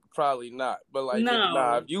Caesars? Probably not. But like, if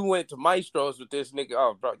No. you went to Maestro's with this nigga,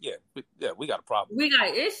 oh, bro, yeah, we got a problem. We got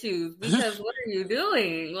issues because what are you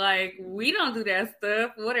doing? Like we don't do that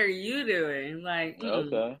stuff. What are you doing? Like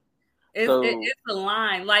Okay, so it's a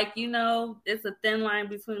line. Like it's a thin line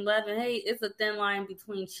between love and hate. It's a thin line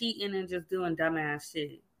between cheating and just doing dumbass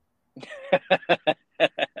shit.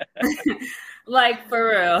 Like for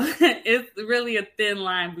real, it's really a thin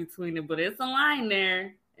line between it, but it's a line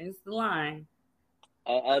there. It's the line.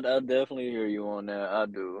 I definitely hear you on that. I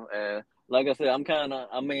do, and like I said, I'm kind of.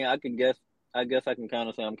 I mean, I guess I can kind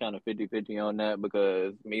of say I'm kind of 50-50 on that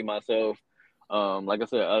because me myself, like I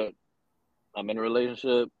said, I'm in a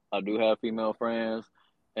relationship. I do have female friends,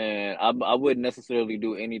 and I wouldn't necessarily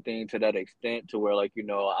do anything to that extent to where like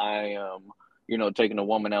I am taking a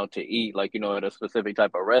woman out to eat like at a specific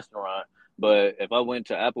type of restaurant. But if I went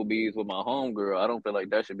to Applebee's with my homegirl, I don't feel like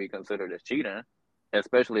that should be considered as cheating,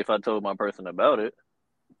 especially if I told my person about it.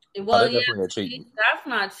 Oh, Well, that's yeah, definitely a see, cheating. that's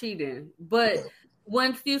not cheating. But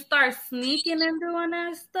once you start sneaking and doing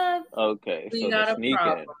that stuff, Okay, we so the got a problem,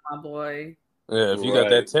 sneaking, my boy. Yeah, if you got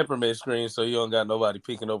that right? temperament screen, so you don't got nobody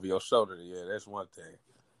peeking over your shoulder, yeah, that's one thing.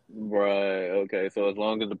 Right. Okay. So as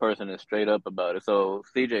long as the person is straight up about it. So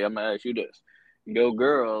CJ, I'm gonna ask you this. Your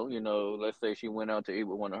girl, let's say she went out to eat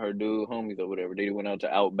with one of her dude homies or whatever. They went out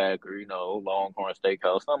to Outback or, Longhorn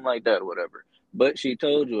Steakhouse, something like that or whatever. But she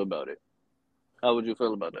told you about it. How would you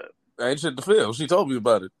feel about that? Ain't shit to feel. She told me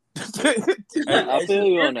about it. I Ain't feel shit.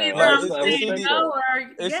 you on It's that. either Like I'm I it's saying either respect no that. or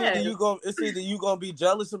yes. it's either you gonna be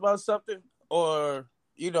jealous about something or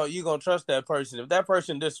you gonna trust that person. If that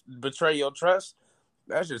person just betray your trust,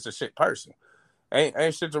 that's just a shit person.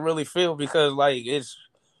 Ain't shit to really feel because like it's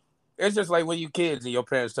just like when you kids and your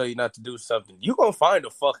parents tell you not to do something, you gonna find a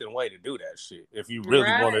fucking way to do that shit if you really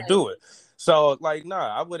want to Right. do it. So like, nah,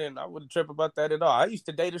 I wouldn't trip about that at all. I used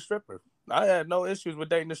to date a stripper. I had no issues with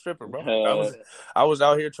dating a stripper, bro. I was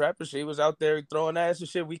out here trapping. She was out there throwing ass and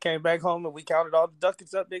shit. We came back home and we counted all the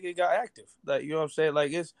ducats up. Nigga got active. Like you know what I'm saying?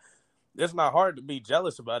 Like it's not hard to be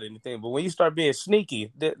jealous about anything, but when you start being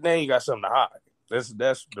sneaky, then you got something to hide. That's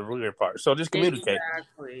the weird part. So just communicate.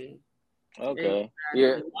 Exactly. Okay. Yeah.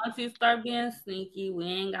 Exactly. Once you start being sneaky, we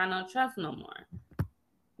ain't got no trust no more.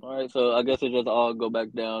 All right. So I guess it just all go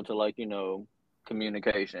back down to like,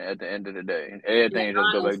 communication at the end of the day. Everything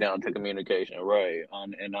just go back down to Honestly. communication, right?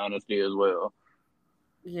 And honesty as well.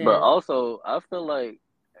 But Yes. also, I feel like,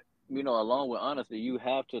 along with honesty, you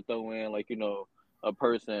have to throw in like, a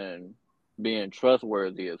person being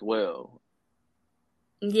trustworthy as well.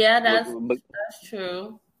 Yeah, Be- that's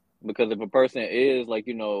true. Because if a person is like,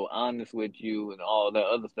 honest with you and all that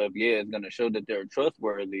other stuff, yeah, it's gonna show that they're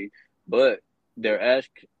trustworthy. But they're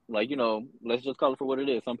like, let's just call it for what it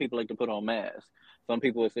is. Some people like to put on masks. Some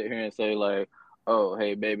people will sit here and say like, "Oh,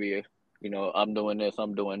 hey, baby, I'm doing this,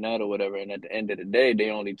 I'm doing that, or whatever." And at the end of the day,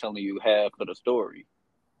 they only telling you half of the story.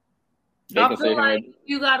 They I can feel sit here like and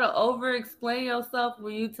you gotta over explain yourself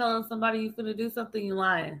when you telling somebody you finna do something, you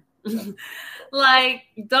lying. Like,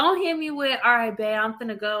 don't hit me with, all right, babe, I'm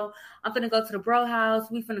finna go to the bro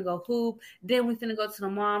house, we finna go hoop, then we finna go to the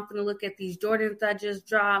mall, I'm finna look at these Jordans I just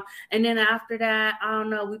dropped, and then after that, I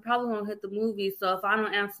don't know, we probably won't hit the movie, so if I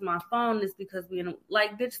don't answer my phone, it's because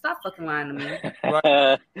like, bitch, stop fucking lying to me.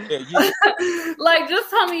 Right. Yeah, you Like,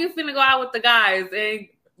 just tell me you finna go out with the guys, and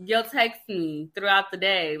you'll text me throughout the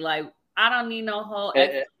day, like, I don't need no whole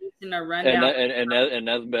and explanation or and rundown.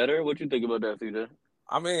 that's better. What you think about that, CJ?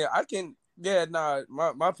 I mean, I can. Yeah, nah.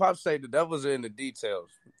 My pops say the devil's in the details.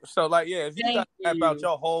 So, like, yeah, if you got Thank to map out you.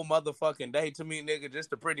 your whole motherfucking day to me, nigga, just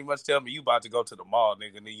to pretty much tell me you about to go to the mall,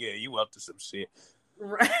 nigga, then yeah, you up to some shit.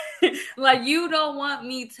 Right. Like, you don't want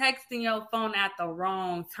me texting your phone at the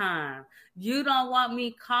wrong time. You don't want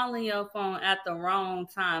me calling your phone at the wrong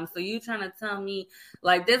time. So you trying to tell me,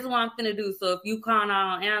 like, this is what I'm finna do. So if you call and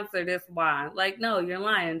I don't answer, this why. Like, no, you're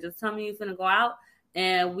lying. Just tell me you finna go out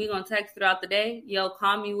and we gonna text throughout the day. Yo,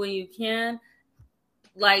 call me when you can.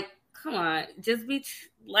 Like, come on. Just be So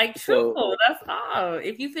truthful. That's all.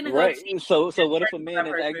 If you finna go right. cheat, So just what if break a with man that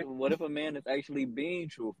is person. actually being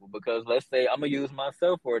truthful? Because let's say I'm gonna use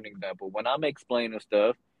myself for an example. When I'm explaining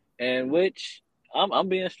stuff, and which I'm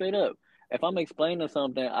being straight up. if I'm explaining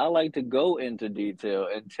something, I like to go into detail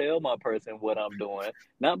and tell my person what I'm doing,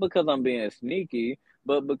 not because I'm being sneaky,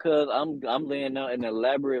 but because I'm laying out an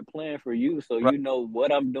elaborate plan for you, so Right. you know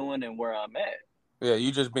what I'm doing and where I'm at. Yeah,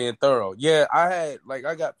 you just being thorough. Yeah, I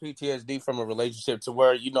got PTSD from a relationship to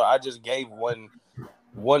where, I just gave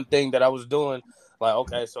one thing that I was doing. Like,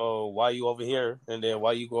 okay, so why you over here? And then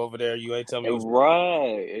why you go over there? You ain't tell me you was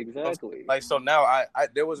Right, exactly. like, so now I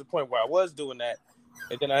there was a point where I was doing that,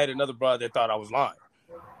 and then I had another brother that thought I was lying.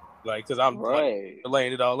 Like, because I'm like Right.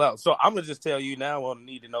 laying it all out. So I'm gonna just tell you now on a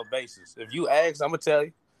need to know basis. If you ask, I'm gonna tell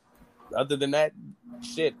you. Other than that,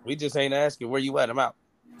 shit, we just ain't asking where you at. I'm out.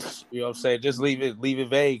 You know what I'm saying? Just leave it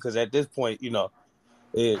vague, because at this point,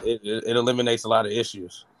 it eliminates a lot of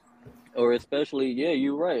issues. Or especially, yeah,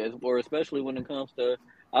 you're right. Or especially when it comes to,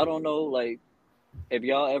 I don't know, like if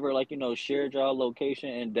y'all ever like shared y'all location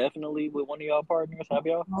indefinitely with one of y'all partners, have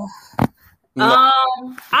y'all? No.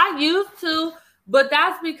 I used to, but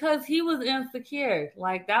that's because he was insecure.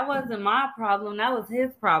 Like that wasn't my problem. That was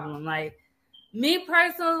his problem. Like me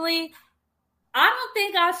personally, I don't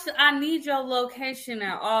think I need your location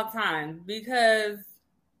at all times because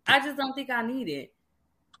I just don't think I need it.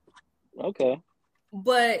 Okay.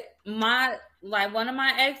 But one of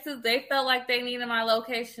my exes, they felt like they needed my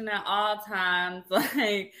location at all times.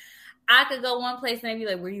 Like I could go one place and they'd be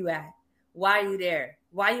like, "Where you at? Why are you there?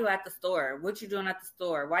 Why you at the store? What you doing at the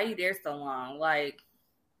store? Why you there so long?" Like,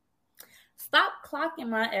 stop clocking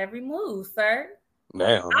my every move, sir.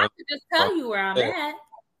 Damn. I could just tell you where I'm at.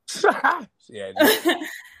 Yeah.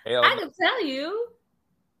 I can tell you.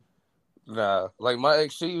 Nah, like my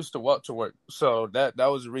ex, she used to walk to work, so that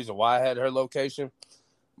was the reason why I had her location.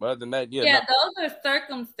 But other than that, Yeah, those are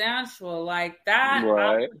circumstantial. Like that, I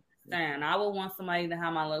Right. would understand. I would want somebody to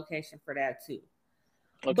have my location for that too.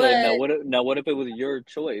 Okay, But now what if it was your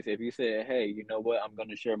choice? If you said, "Hey, you know what? I'm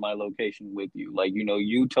gonna share my location with you." Like,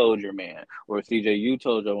 you told your man, or CJ, you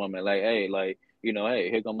told your woman, like, "Hey, hey,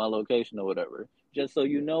 here go my location or whatever." Just so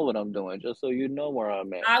you know what I'm doing, just so you know where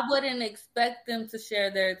I'm at. I wouldn't expect them to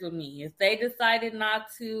share theirs with me. If they decided not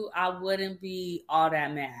to, I wouldn't be all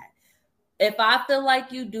that mad. If I feel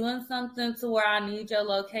like you doing something to where I need your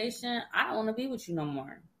location, I don't want to be with you no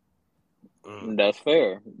more. That's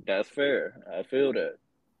fair. That's fair. I feel that.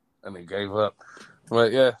 And they gave up.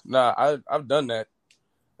 But yeah, I've done that.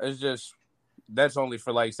 It's just that's only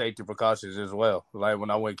for like safety precautions as well. Like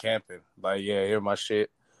when I went camping, like here my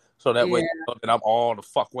shit, so that way Yeah. that I'm all the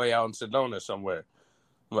fuck way out in Sedona somewhere.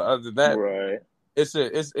 But other than that, Right.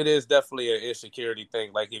 it is definitely an insecurity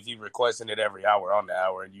thing. Like if you requesting it every hour on the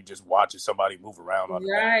hour and you just watching somebody move around on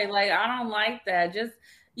the Right. Like I don't like that. Just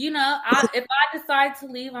if I decide to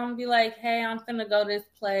leave, I'm gonna be like, hey, I'm finna go this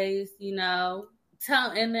place,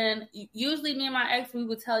 and then usually me and my ex we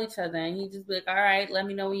would tell each other and he'd just be like, all right, let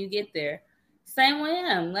me know when you get there. Same with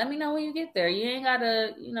him. Let me know when you get there. You ain't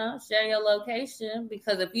gotta, share your location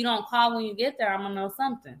because if you don't call when you get there, I'm gonna know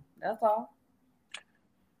something. That's all.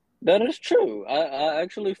 That is true. I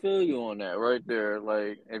actually feel you on that right there.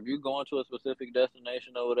 Like, if you going to a specific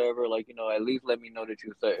destination or whatever, like, at least let me know that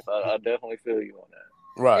you're safe. I definitely feel you on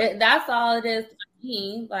that. right. That's all it is for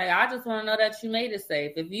me. Like, I just want to know that you made it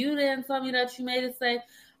safe. If you didn't tell me that you made it safe,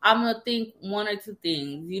 I'm going to think one or two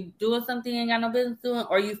things. You doing something you ain't got no business doing,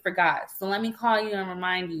 or you forgot. So let me call you and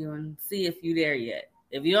remind you and see if you there yet.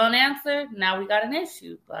 If you don't answer, now we got an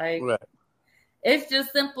issue. Like, Right. It's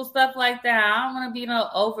just simple stuff like that. I don't want to be no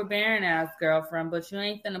overbearing ass girlfriend, but you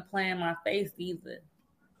ain't finna play in my face either.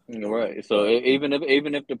 Right. So even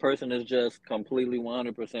if the person is just completely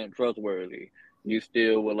 100% trustworthy, you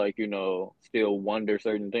still would still wonder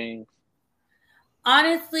certain things.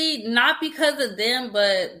 Honestly, not because of them,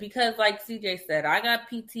 but because, like CJ said, I got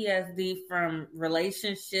PTSD from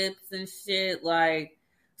relationships and shit. Like,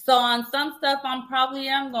 so on some stuff, I'm probably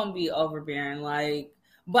am gonna be overbearing. Like,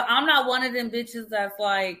 but I'm not one of them bitches that's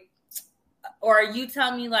like, or you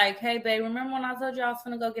tell me like, hey, babe, remember when I told you I was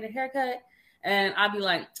gonna go get a haircut? And I'd be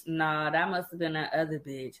like, nah, that must have been that other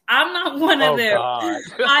bitch. I'm not one of them. God.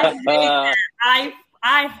 I hate that.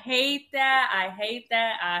 I hate that. I hate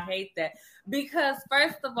that. I hate that. Because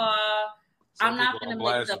first of all, I'm not gonna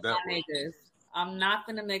mix up my niggas. I'm not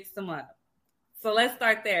gonna mix them up. So let's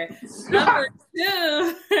start there. Number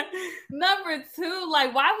two,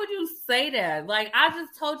 like, why would you say that? Like, I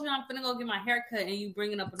just told you I'm finna go get my haircut and you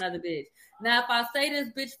bringing up another bitch. Now, if I say this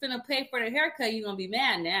bitch finna pay for the haircut, you gonna be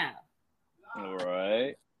mad now. All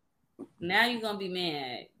right. Now you're gonna be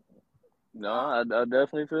mad. No, I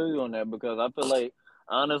definitely feel you on that because I feel like,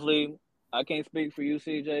 honestly, I can't speak for you,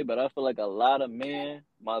 CJ, but I feel like a lot of men,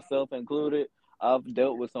 myself included, I've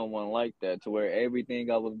dealt with someone like that to where everything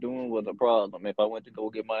I was doing was a problem. If I went to go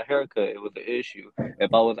get my haircut, it was an issue.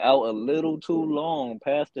 If I was out a little too long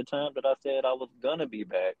past the time that I said I was gonna be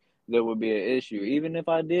back, there would be an issue. Even if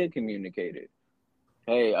I did communicate it,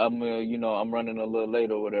 hey, I'm running a little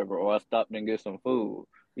late or whatever, or I stopped and get some food.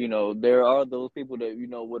 There are those people that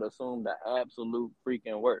would assume the absolute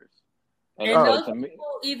freaking worst. And And it's Oh, like those to me, people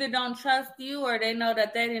either don't trust you or they know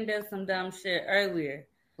that they didn't do some dumb shit earlier.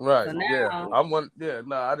 right. So Yeah. now, I'm one. Yeah.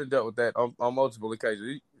 No, I done dealt with that on multiple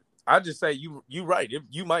occasions. I just say you right.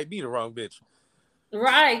 You might be the wrong bitch.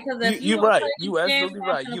 right? Because if you You gonna right. play these You games, absolutely I'm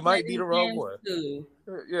right. gonna You play might be these the wrong games one. too.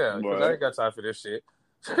 Yeah, because I right. ain't got time for this shit.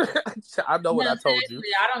 I know No, what I told you. seriously,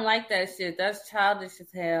 I don't like that shit. That's childish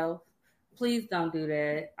as hell. Please don't do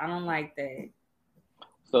that. I don't like that.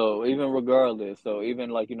 So even regardless, so even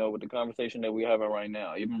like, with the conversation that we're having right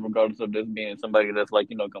now, even regardless of this being somebody that's like,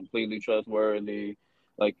 completely trustworthy,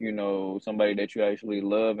 like, somebody that you actually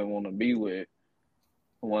love and want to be with,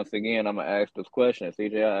 once again, I'm gonna ask this question.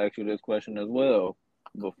 CJ, I asked you this question as well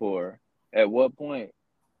before. At what point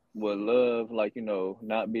would love, like,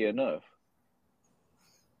 not be enough?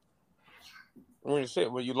 I mean,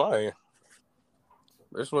 shit, when you lying,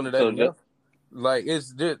 this one it ain't So just enough. Like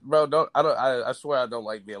it's just, bro. I swear I don't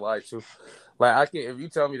like being lied to. Like I can, if you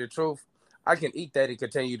tell me the truth, I can eat that and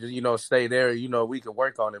continue to stay there. We can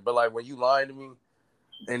work on it. But like when you lying to me,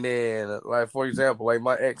 and then like for example, like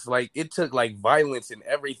my ex, like it took like violence and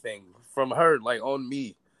everything from her, like on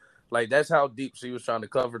me. Like that's how deep she was trying to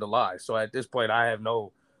cover the lie. So at this point, I have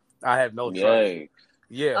no trust. yay.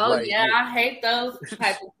 Yeah, Oh like yeah, I hate those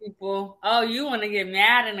type of people. Oh, you want to get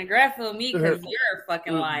mad and aggressive with me because you're a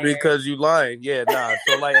fucking liar. because you lying. Yeah, nah.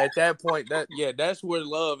 So like at that point, that's where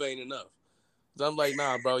love ain't enough. So I'm like,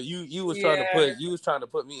 nah, bro. You was trying to Yeah,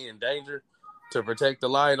 put me in danger to protect the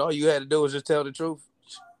lie, and all you had to do was just tell the truth.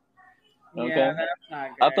 yeah, Okay. that's not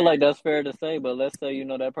I feel good. like that's fair to say, but let's say,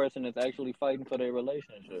 that person is actually fighting for their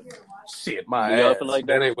relationship. Shit, Do my y'all feel ass. like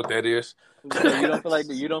That that? ain't what that is. So you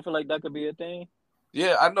don't feel like that could be a thing?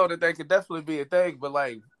 Yeah, I know that could definitely be a thing, but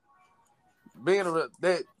like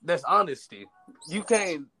that's honesty. You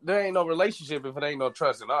can't. There ain't no relationship if it ain't no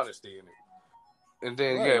trust and honesty in it. And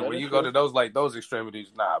then Right, yeah, that when is you go to true. those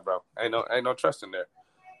extremities, nah, bro, ain't no trust in there.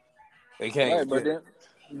 They can't. Right,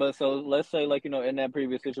 but so let's say, like, in that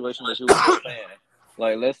previous situation that you were just saying,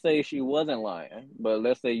 like, let's say she wasn't lying, but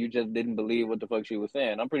let's say you just didn't believe what the fuck she was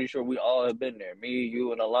saying. I'm pretty sure we all have been there, me,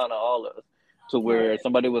 you, and Alana, all of us, to where Right.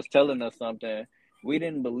 somebody was telling us something, we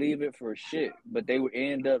didn't believe it for shit, but they would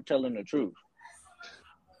end up telling the truth.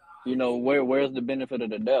 Where's the benefit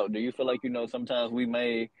of the doubt? Do you feel like, sometimes we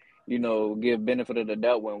may, give benefit of the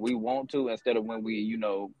doubt when we want to instead of when we,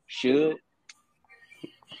 should?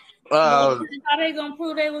 Well, Uh, how they gonna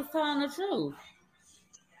prove they was telling the truth?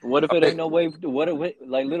 What if it okay. ain't no way? What if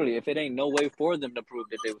like literally, if it ain't no way for them to prove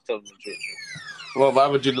that they was telling the truth? Well, why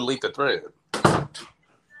would you delete the thread?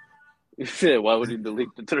 You said, why would he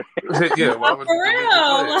delete the thread? Yeah, why No, would you for delete the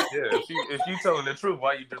real. thread? Like, Yeah, if you telling the truth,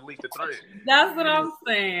 why you delete the thread? that's what I'm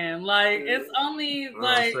saying. Like, it's only You know what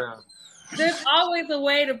I'm like saying? there's always a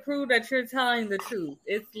way to prove that you're telling the truth.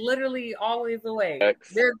 It's literally always a way.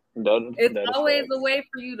 Facts. There's That It's is always a facts. way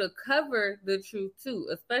for you to cover the truth too,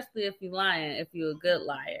 especially if you're lying, if you're a good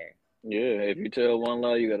liar. Yeah, if you tell one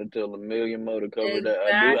lie, you got to tell a million more to cover that.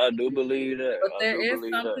 I do Exactly. believe that. But I there do is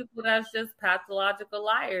believe some that. people that's just pathological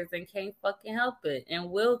liars and can't fucking help it and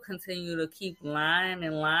will continue to keep lying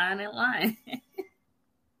and lying and lying.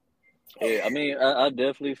 Yeah, I mean, I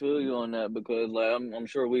definitely feel you on that because, like, I'm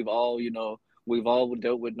sure we've all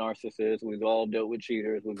dealt with narcissists, we've all dealt with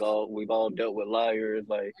cheaters, we've all dealt with liars,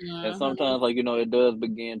 like, and Hmm. sometimes, like, it does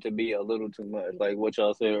begin to be a little too much, like what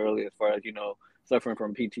y'all said earlier, as far as suffering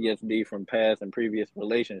from PTSD from past and previous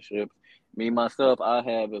relationships. Me myself, I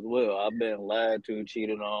have as well. I've been lied to,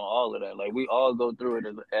 cheated on, all of that. Like we all go through it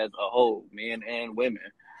as a whole, men and women.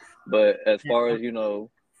 But as far as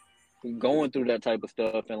going through that type of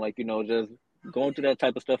stuff and like just going through that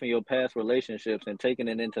type of stuff in your past relationships and taking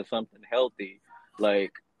it into something healthy,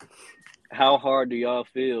 like how hard do y'all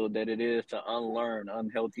feel that it is to unlearn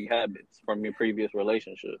unhealthy habits from your previous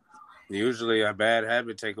relationships? Usually, a bad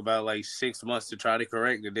habit take about like 6 months to try to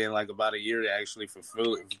correct, and then like about a year to actually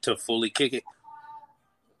to fully kick it.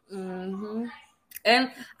 Hmm.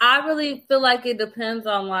 And I really feel like it depends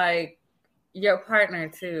on like your partner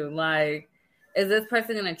too. Like, is this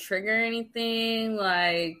person gonna trigger anything?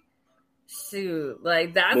 Like, shoot,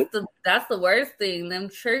 like But that's the worst thing. Them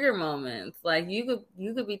trigger moments. Like you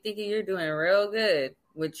could be thinking you're doing real good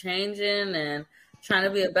with changing and trying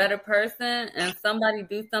to be a better person, and somebody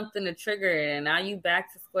do something to trigger it, and now you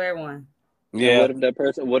back to square one. And Yeah. what if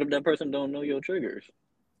that person don't know your triggers?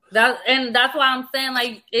 That's why I'm saying,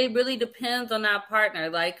 like, it really depends on that partner.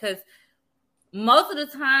 Like, because most of the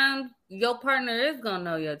time, your partner is gonna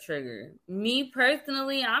know your trigger. Me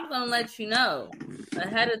personally, I'm gonna let you know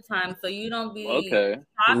ahead of time so you don't be Okay.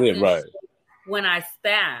 Yeah, talking right. shit when I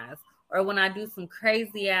spaz or when I do some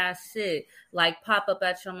crazy ass shit, like pop up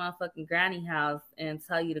at your motherfucking granny house and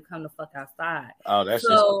tell you to come the fuck outside. Oh, that's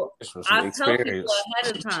just So from some I tell people experience.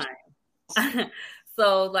 ahead of time.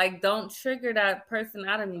 So, like, don't trigger that person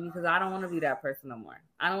out of me because I don't want to be that person no more.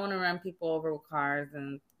 I don't want to run people over with cars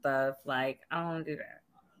and stuff. Like, I don't want to do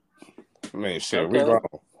that. Man, shit, we Okay.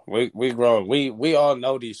 grown. We grown. We all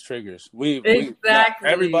know these triggers. We not Exactly.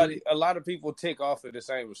 everybody. A lot of people tick off of the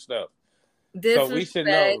same stuff, so we should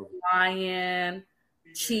Disrespect, know. lying,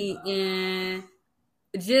 cheating,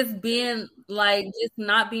 just being like, just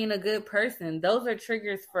not being a good person. Those are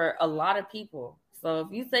triggers for a lot of people. So if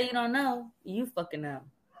you say you don't know, you fucking know.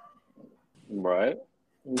 Right.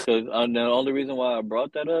 Because the only reason why I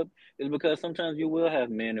brought that up is because sometimes you will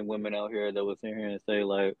have men and women out here that will sit here and say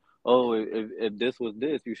like, "Oh, if this was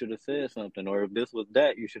this, you should have said something," or "If this was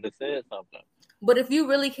that, you should have said something." But if you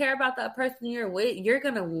really care about that person you're with, you're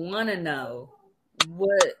gonna want to know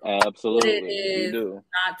what it Absolutely, you is do.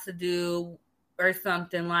 not to do or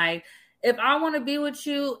something. Like, if I want to be with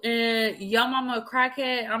you and your mama a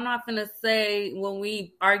crackhead, I'm not gonna say when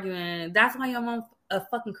we arguing, that's why your mom a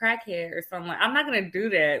fucking crackhead or something. Like, I'm not gonna do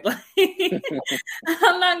that. Like,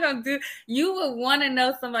 I'm not gonna do. You would want to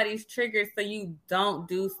know somebody's triggers so you don't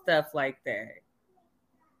do stuff like that.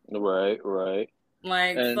 Right, right.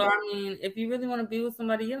 Like, so And I mean, if you really want to be with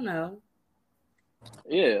somebody, you know.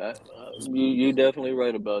 yeah, you definitely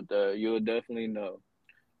right about that. You'll definitely know.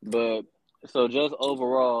 But so just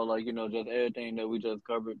overall, like just everything that we just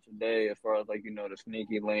covered today, as far as like the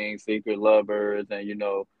sneaky link, secret lovers, and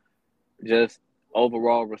just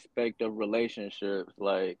overall respect of relationships.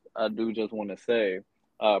 Like I do just want to say,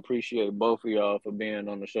 I appreciate both of y'all for being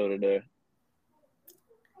on the show today.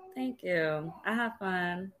 Thank you. I have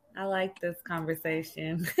fun. I like this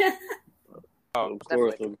conversation. Oh, Of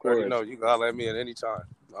course, definitely. of Already course. know you can holler at me at any time.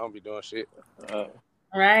 I don't be doing shit. Uh,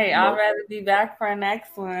 Right. I'd mo- rather be back for our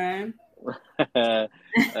next one.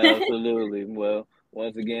 Absolutely. Well,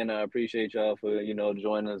 once again, I appreciate y'all for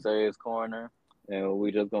joining Zay's Corner, and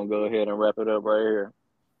we just gonna go ahead and wrap it up right here.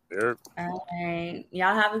 Yep. All right.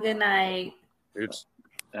 Y'all have a good night. It's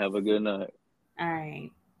Have a good night. All right.